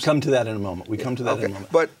perhaps. We come to that in a moment. In a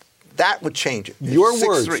moment. But that would change it. Your 6-3.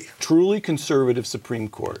 words, truly conservative Supreme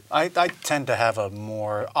Court. I tend to have a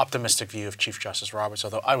more optimistic view of Chief Justice Roberts,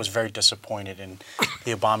 although I was very disappointed in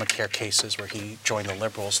the Obamacare cases where he joined the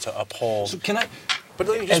liberals to uphold. So can I, but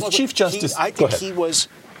as Chief Justice, I think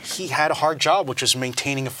he had a hard job, which was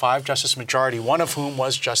maintaining a 5-justice majority, one of whom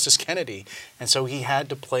was Justice Kennedy. And so he had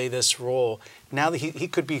to play this role. Now that he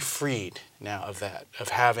could be freed now of that, of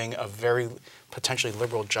having a very potentially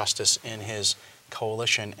liberal justice in his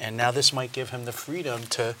coalition. And now this might give him the freedom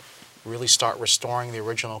to really start restoring the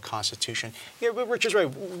original Constitution. Yeah, but Richard's right.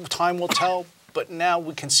 Time will tell. But now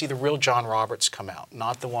we can see the real John Roberts come out,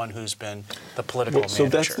 not the one who's been the political manager. So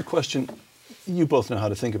that's the question. You both know how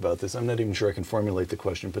to think about this. I'm not even sure I can formulate the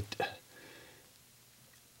question, but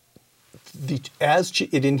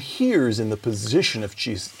it inheres in the position of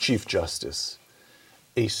Chief Justice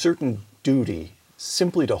a certain duty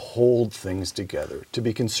simply to hold things together, to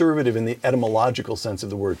be conservative in the etymological sense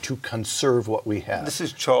of the word, to conserve what we have. This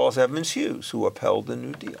is Charles Evans Hughes, who upheld the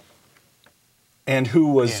New Deal. And who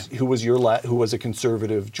was a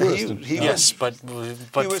conservative jurist? Yes, but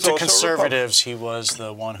for conservatives, he was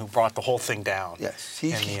the one who brought the whole thing down. Yes, in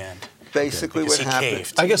the end. Basically, what happened.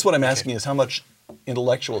 Caved. I guess what I'm asking is, how much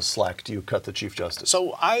intellectual slack do you cut the Chief Justice?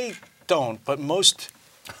 So I don't, but most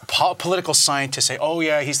political scientists say, "Oh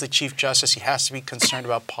yeah, he's the Chief Justice. He has to be concerned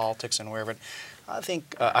about politics and wherever." I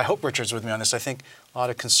think I hope Richard's with me on this. I think a lot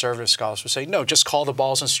of conservative scholars would say, no, just call the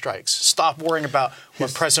balls and strikes. Stop worrying about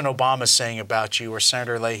what President Obama is saying about you or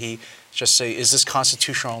Senator Leahy. Just say, is this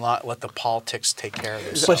constitutional or not? Let the politics take care of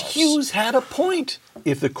themselves. But Hughes had a point.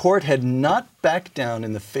 If the court had not backed down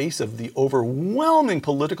in the face of the overwhelming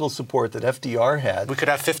political support that FDR had, we could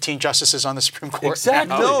have 15 justices on the Supreme Court.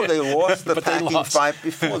 Exactly. No, they lost the packing fight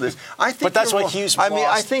before this. I think but that's why Hughes lost.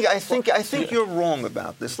 I think you're wrong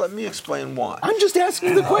about this. Let me explain why. I'm just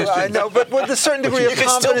asking the question. I know, but with a certain degree of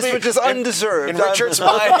confidence, which is undeserved. In Richard's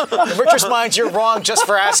mind, you're wrong just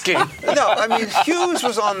for asking. No, I mean, Hughes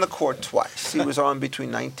was on the court twice. He was on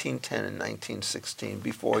between 1910 and 1916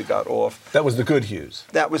 before he got off. That was the good Hughes.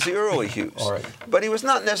 That was the early Hughes. All right. But he was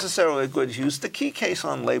not necessarily a good Hughes. The key case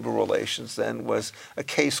on labor relations then was a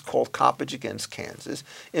case called Coppage against Kansas,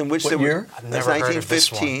 in which What year? I've never heard of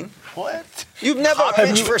this 1915. What? You've never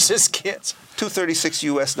Coppage versus Kansas. 236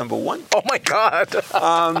 U.S. number 1. Oh my God.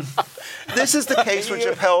 This is the case which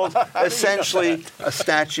upheld essentially a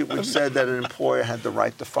statute which said that an employer had the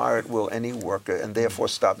right to fire at will any worker and therefore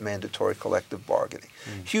stop mandatory collective bargaining.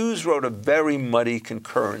 Hughes wrote a very muddy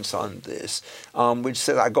concurrence on this, which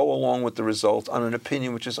said, I go along with the result on an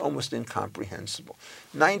opinion which is almost incomprehensible.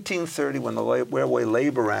 1930, when the Railway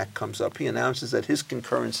Labor Act comes up, he announces that his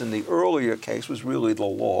concurrence in the earlier case was really the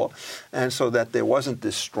law, and so that there wasn't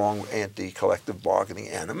this strong anti-collective bargaining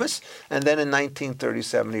animus. And then in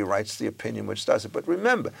 1937, he writes the opinion which does it. But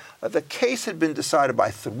remember, the case had been decided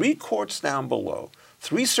by 3 courts down below,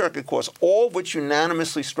 3 circuit courts, all of which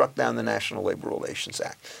unanimously struck down the National Labor Relations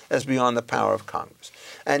Act as beyond the power of Congress.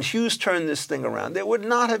 And Hughes turned this thing around. There would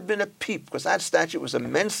not have been a peep, because that statute was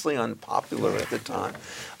immensely unpopular at the time,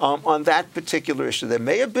 on that particular issue. There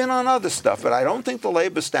may have been on other stuff, but I don't think the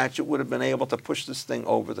labor statute would have been able to push this thing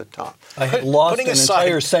over the top. I have lost an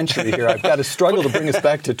entire century here. I've got to struggle to bring us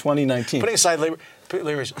back to 2019. Putting aside labor,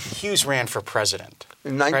 Hughes ran for president.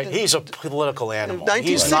 Right? He's a political animal.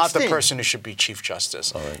 He's not the person who should be Chief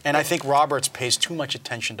Justice. Right. And I think Roberts pays too much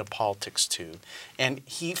attention to politics, too. And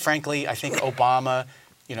he, frankly, I think Obama,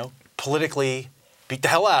 politically beat the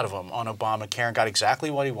hell out of him on Obamacare and got exactly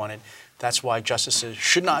what he wanted. That's why justices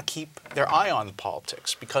should not keep their eye on the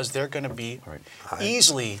politics, because they're going to be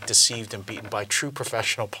easily deceived and beaten by true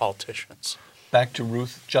professional politicians. Back to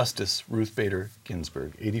Justice Ruth Bader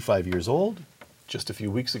Ginsburg, 85 years old. Just a few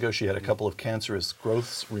weeks ago, she had a couple of cancerous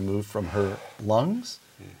growths removed from her lungs.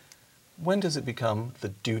 When does it become the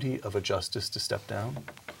duty of a justice to step down?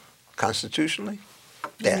 Constitutionally?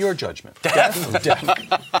 In your judgment. Death? Death.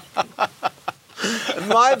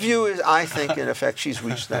 My view is, I think, in effect, she's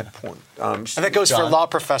reached that point. And that goes for law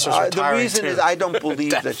professors retiring, the reason too. is I don't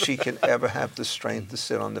believe that she can ever have the strength to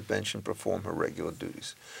sit on the bench and perform her regular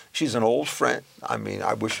duties. She's an old friend. I mean,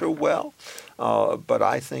 I wish her well. But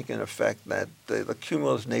I think, in effect, that the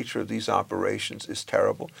cumulative nature of these operations is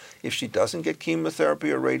terrible. If she doesn't get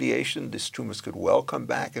chemotherapy or radiation, these tumors could well come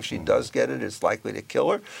back. If she does get it, it's likely to kill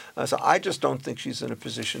her. So I just don't think she's in a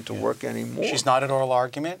position to work anymore. She's not at oral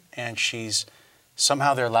argument, and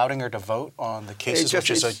somehow they're allowing her to vote on the cases,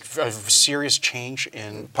 which is a serious change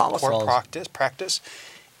in court practice.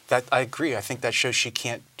 That I agree. I think that shows she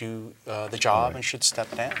can't do the job and should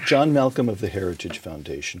step down. John Malcolm of the Heritage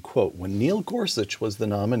Foundation, quote, "When Neil Gorsuch was the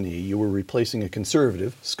nominee, you were replacing a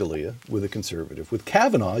conservative, Scalia, with a conservative. With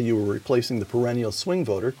Kavanaugh, you were replacing the perennial swing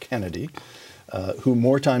voter, Kennedy, who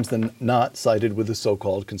more times than not sided with the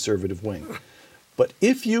so-called conservative wing. But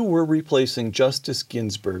if you were replacing Justice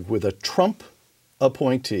Ginsburg with a Trump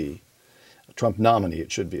appointee, a Trump nominee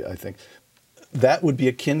it should be, I think, that would be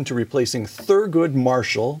akin to replacing Thurgood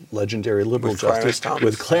Marshall, legitimate liberal justice,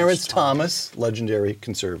 with Clarence Thomas, legendary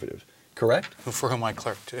conservative. Correct? For whom I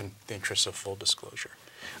clerked in the interest of full disclosure.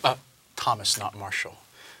 Thomas, not Marshall.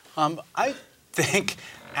 I think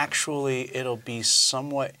actually it'll be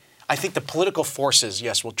somewhat, I think the political forces,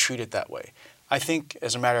 yes, will treat it that way. I think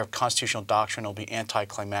as a matter of constitutional doctrine, it'll be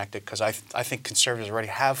anticlimactic because I think conservatives already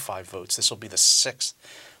have 5 votes. This will be the 6th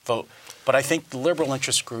vote. But I think the liberal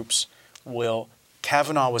interest groups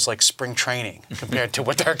Kavanaugh was like spring training compared to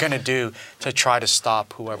what they're going to do to try to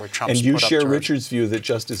stop whoever Trump's And you put up share to Richard's view that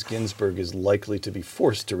Justice Ginsburg is likely to be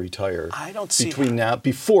forced to retire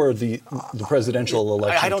before the presidential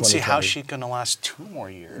election. I don't see how she's going to last 2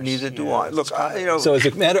 more years. Neither do I. Look, So as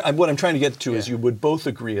a matter, what I'm trying to get to is you would both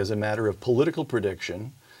agree as a matter of political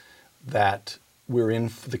prediction that we're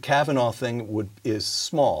in the Kavanaugh thing is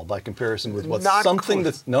small by comparison with what's something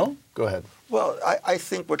that's no. Go ahead. Well, I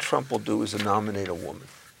think what Trump will do is nominate a woman.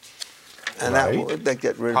 And that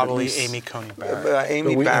get rid probably of Amy Coney Barrett.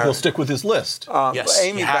 Barrett. He'll stick with his list. Yes,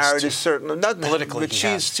 Amy Barrett is certainly not politically, but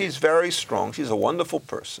she's very strong. She's a wonderful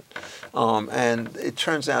person, and it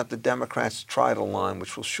turns out the Democrats tried a line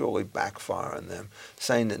which will surely backfire on them,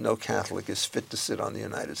 saying that no Catholic is fit to sit on the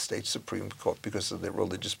United States Supreme Court because of their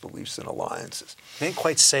religious beliefs and alliances. They didn't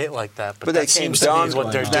quite say it like that, but that seems to be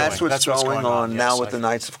what they're doing. That's what's going on now yes, with the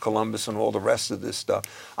Knights of Columbus and all the rest of this stuff.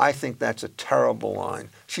 I think that's a terrible line.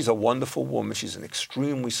 She's a wonderful woman. She's an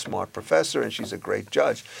extremely smart professor, and she's a great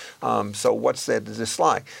judge. So what's there to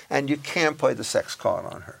dislike? And you can't play the sex card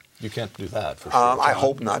on her. You can't do that, for sure. I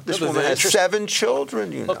hope not. This woman has 7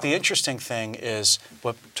 children, you know. Look, the interesting thing is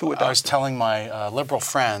what I was telling my liberal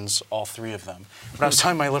friends, all 3 of them, what I was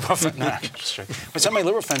telling my liberal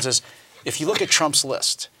friends, is if you look at Trump's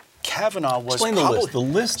list, Kavanaugh was Explain the list. The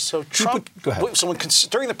list. So Trump. Go ahead. So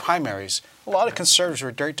during the primaries, a lot of conservatives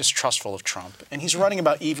were very distrustful of Trump, and he's running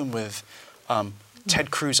about even with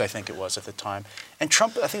Ted Cruz, I think it was at the time. And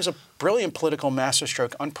Trump, I think, was a brilliant political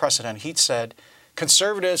masterstroke, unprecedented. He'd said,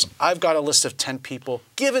 "Conservatives, I've got a list of 10 people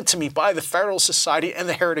given to me by the Federalist Society and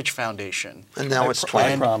the Heritage Foundation." And now it's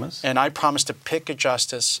 20. And I promised to pick a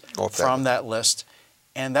justice from that list.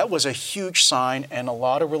 And that was a huge sign, and a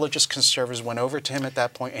lot of religious conservatives went over to him at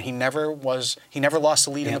that point, and he never lost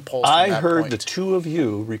the lead in the polls. I heard the 2 of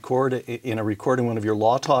you record in a recording, one of your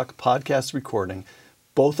Law Talk podcast recording.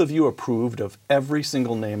 Both of you approved of every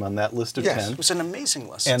single name on that list of 10. It was an amazing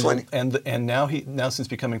list. And now since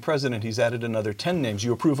becoming president, he's added another 10 names.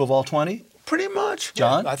 You approve of all 20? Pretty much.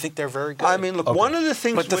 John? I think they're very good. I mean, look, one of the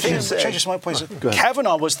things but the thing is, just my point is,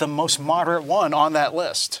 Kavanaugh was the most moderate one on that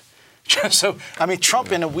list. So, I mean,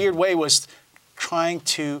 Trump in a weird way was trying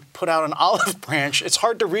to put out an olive branch. It's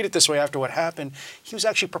hard to read it this way after what happened. He was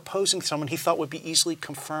actually proposing someone he thought would be easily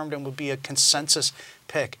confirmed and would be a consensus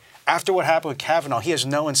pick. After what happened with Kavanaugh, he has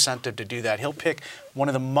no incentive to do that. He'll pick one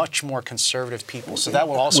of the much more conservative people, so that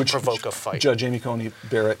will also provoke a fight. Judge Amy Coney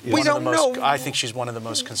Barrett is We don't know. I think she's one of the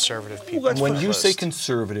most conservative people. When you say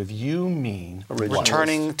conservative, you mean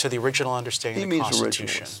returning to the original understanding He of the means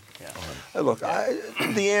Constitution. originalist. Yeah. Look,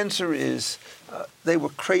 the answer is they were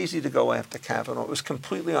crazy to go after Kavanaugh. It was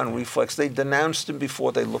completely on reflex. They denounced him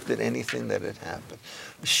before they looked at anything that had happened.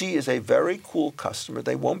 She is a very cool customer.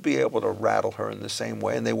 They won't be able to rattle her in the same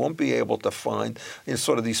way, and they won't be able to find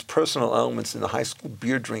sort of these personal elements in the high school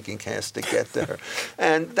beer drinking cast to get to her.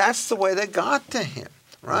 And that's the way they got to him.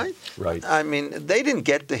 Right? Right. I mean, they didn't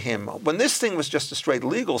get to him. When this thing was just a straight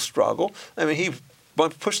legal struggle, I mean, he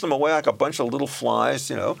pushed them away like a bunch of little flies,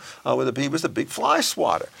 he was a big fly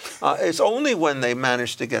swatter. It's only when they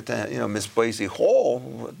managed to get to, Miss Blasey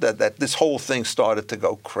Hall that this whole thing started to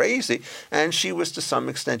go crazy, and she was to some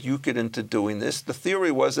extent euchred into doing this. The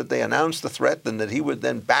theory was that they announced the threat and that he would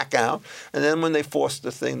then back out, and then when they forced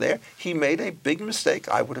the thing there, he made a big mistake.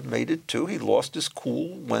 I would have made it too. He lost his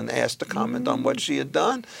cool when asked to comment on what she had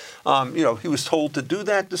done. He was told to do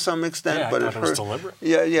that to some extent, but I thought it was deliberate.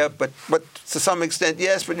 Yeah, but to some extent,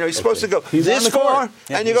 yes, but you're supposed to go He's this on the court.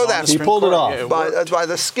 far, and you go that He far. pulled it off. Yeah, By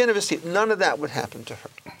the skin of his teeth. None of that would happen to her.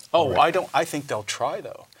 Oh, I think they'll try,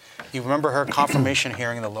 though. You remember her confirmation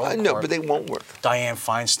hearing in the lower court? No, but they won't work. Dianne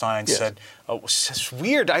Feinstein Yes. said, it's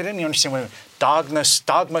weird. I didn't even understand what dogma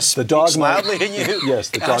speaks dogma- loudly to you. Yes,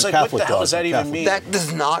 the And I was like, what Catholic the hell does that dogma, even Catholic. mean? That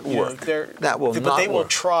does not work. That will but not they will work.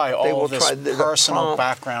 try all They will this try the personal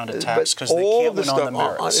background attacks because they all can't the win on the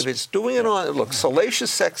stuff merits. if it's doing it on, look,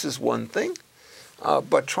 salacious sex is one thing.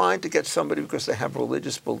 But trying to get somebody because they have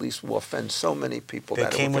religious beliefs will offend so many people. They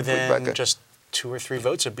that it came will complete within record. just 2 or 3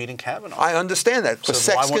 votes of beating Kavanaugh. I understand that because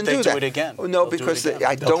So why sex won't can they do do that. it again? No, They'll do it because again.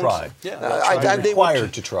 I They'll don't. try. Yeah, They're they will-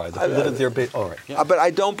 required to try. All right. But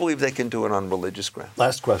I don't believe they can do it on religious grounds.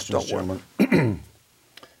 Last question, Don't gentlemen.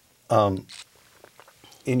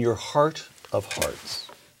 In your heart of hearts,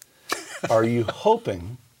 are you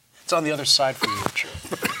hoping? It's on the other side for you, Richard.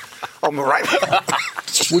 Oh, right.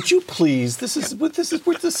 Would you please? This is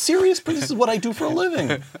serious. This is what I do for a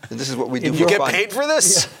living. And this is what we do. If for you Get fun. paid for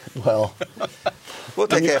this? Well, We'll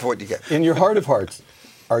take half of what you get. in your heart of hearts,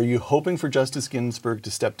 are you hoping for Justice Ginsburg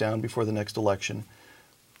to step down before the next election,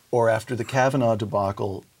 or after the Kavanaugh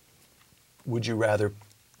debacle, would you rather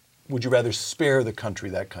spare the country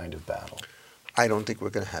that kind of battle? I don't think we're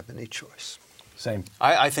going to have any choice. Same.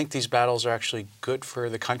 I think these battles are actually good for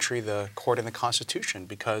the country, the court, and the Constitution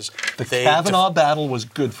because The they Kavanaugh battle was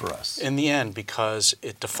good for us. in the end because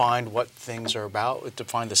it defined what things are about. It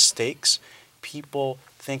defined the stakes. People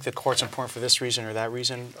think the court's important for this reason or that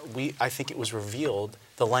reason. I think it was revealed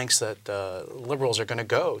the lengths that liberals are going to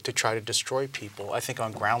go to try to destroy people, I think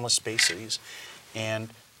on groundless bases. And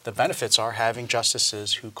the benefits are having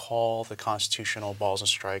justices who call the constitutional balls and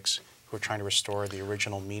strikes, who are trying to restore the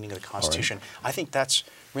original meaning of the Constitution. Right. I think that's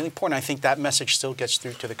really important. I think that message still gets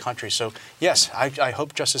through to the country. So, yes, I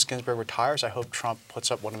hope Justice Ginsburg retires. I hope Trump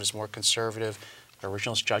puts up one of his more conservative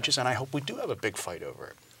originalist judges, and I hope we do have a big fight over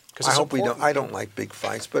it. I hope we don't. I don't like big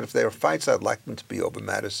fights, but if there are fights, I'd like them to be over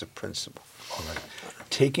matters of principle. All right.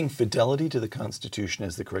 Taking fidelity to the Constitution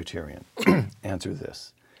as the criterion, answer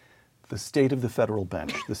this. The state of the federal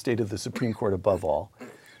bench, the state of the Supreme Court above all,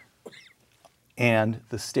 and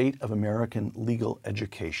the state of American legal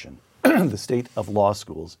education, the state of law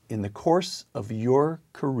schools, in the course of your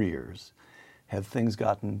careers, have things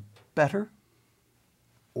gotten better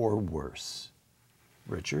or worse?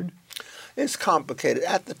 Richard? It's complicated.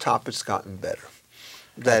 At the top, it's gotten better.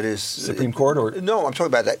 That is Supreme Court or? No, I'm talking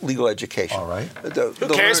about that legal education. All right. Who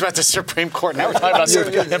cares about the Supreme Court? Now we're talking about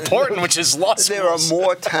something important, which is law schools. There are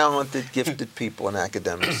more talented, gifted people in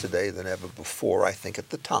academics today than ever before, I think, at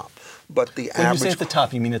the top. But the When average... you say at the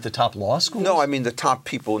top, you mean at the top law schools? No, I mean the top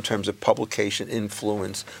people in terms of publication,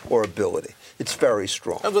 influence, or ability. It's very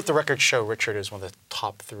strong. I'll let the record show Richard is one of the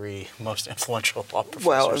top 3 most influential law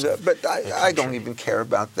professors. Well, but I don't even care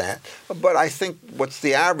about that. But I think what's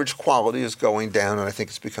the average quality is going down, and I think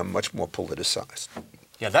it's become much more politicized.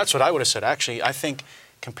 Yeah, that's what I would have said. Actually, I think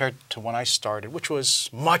compared to when I started, which was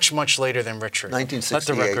much, much later than Richard. 1968. Let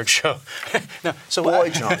the record show. No, so Boy,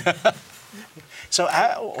 John. So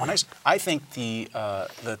I think the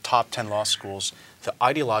top 10 law schools, the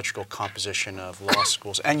ideological composition of law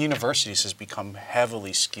schools and universities has become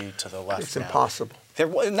heavily skewed to the left. It's now. impossible.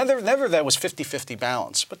 Never that was 50-50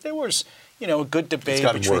 balance, but there was, a good debate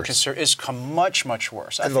between conservatives. It's come much, much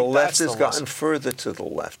worse. And the left has gotten further to the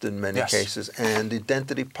left in many cases, and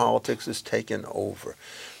identity politics has taken over.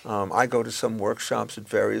 I go to some workshops at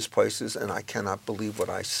various places, and I cannot believe what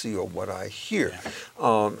I see or what I hear.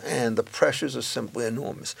 And the pressures are simply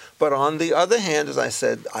enormous. But on the other hand, as I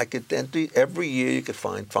said, every year you could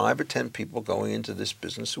find 5 or 10 people going into this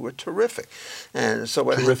business who are terrific. And so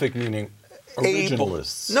terrific meaning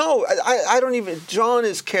originalists. No, I don't even. John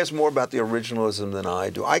cares more about the originalism than I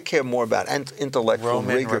do. I care more about intellectual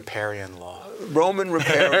rigor. Roman riparian law. Roman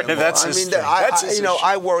riparian law. That's his thing. That's his issue.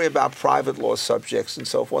 I worry about private law subjects and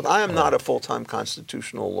so forth. I am not a full-time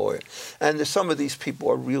constitutional lawyer. And some of these people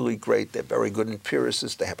are really great. They're very good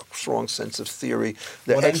empiricists. They have a strong sense of theory.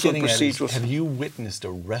 They're excellent proceduralists. Have you witnessed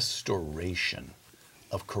a restoration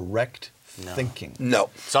of correct thinking? No.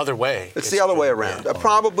 It's the other way. It's the other way around.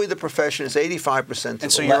 Probably the profession is 85%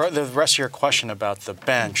 And so the rest of your question about the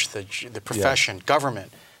bench, the profession,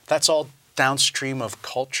 government, that's all downstream of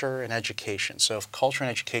culture and education. So if culture and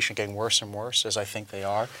education are getting worse and worse, as I think they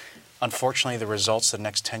are, unfortunately the results the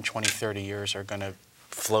next 10, 20, 30 years are going to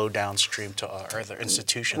flow downstream to other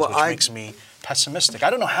institutions, which makes me pessimistic. I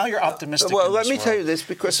don't know how you're optimistic. Well, let me tell you this,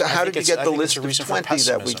 because how did you get the list of 20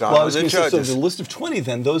 that we got? Well, I was going to say, so the list of 20,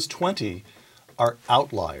 then those 20 are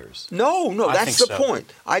outliers. No, that's the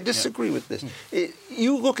point. I disagree with this.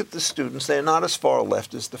 You look at the students, they're not as far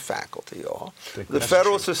left as the faculty are. The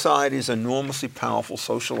Federal Society is an enormously powerful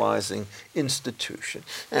socializing institution.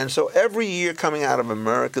 And so every year coming out of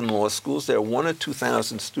American law schools, there are 1,000 or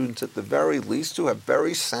 2,000 students at the very least who have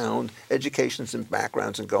very sound educations and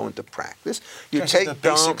backgrounds and go into practice. The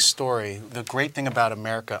basic story, the great thing about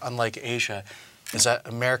America, unlike Asia, is that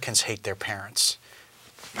Americans hate their parents.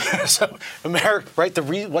 So,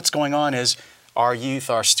 what's going on is our youth,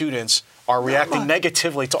 our students, are reacting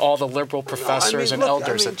negatively to all the liberal professors and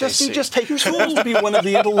elders that they see. You just take you're supposed to be one of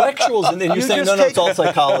the intellectuals, and then you're saying, no, it's all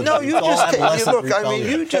psychology. No,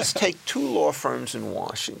 you just take 2 law firms in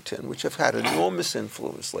Washington, which have had enormous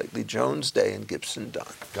influence lately, Jones Day and Gibson Dunn.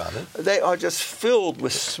 Got it. They are just filled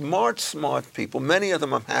with smart people. Many of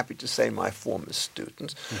them, I'm happy to say, my former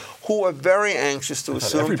students, who are very anxious to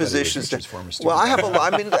assume positions. Well, I have a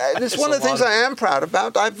lot. I mean, it's one of the things I am proud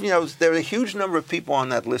about. There are a huge number of people on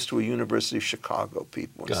that list who are University of Chicago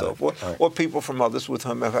people and so forth, or people from others with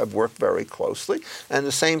whom I have worked very closely, and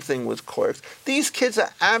the same thing with clerks. These kids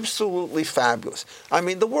are absolutely fabulous. I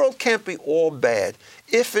mean, the world can't be all bad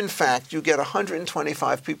if, in fact, you get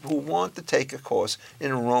 125 people who want to take a course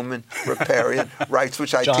in Roman riparian rights,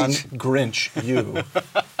 which I teach. John Grinch, you.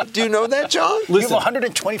 Do you know that, John? Listen, you have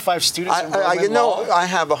 125 students in Roman law? I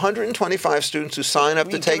have 125 students who sign up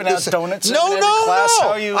to take this. Donuts in every class? How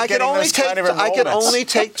are you I can only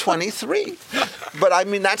take 23. But I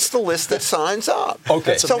mean, that's the list that signs up.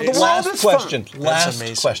 Okay. So the world last is question. Fun.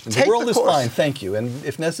 Last question. The world is fine. Thank you. And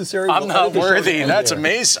if necessary, I'm not worthy. That's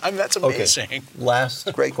amazing. That's amazing. Okay. Last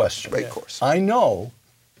question. Great course. I know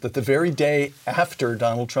that the very day after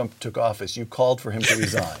Donald Trump took office, you called for him to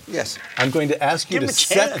resign. Yes. I'm going to ask you to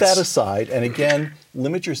set that aside and again,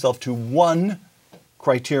 limit yourself to one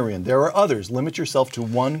criterion. There are others. Limit yourself to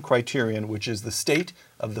one criterion, which is the state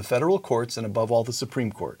of the federal courts and above all the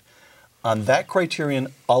Supreme Court. On that criterion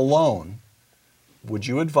alone, would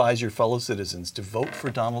you advise your fellow citizens to vote for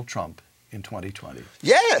Donald Trump in 2020?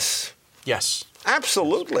 Yes. Yes.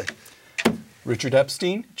 Absolutely. Richard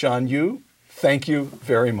Epstein, John Yoo, thank you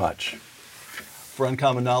very much. For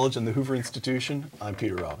Uncommon Knowledge and the Hoover Institution, I'm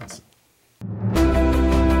Peter Robinson.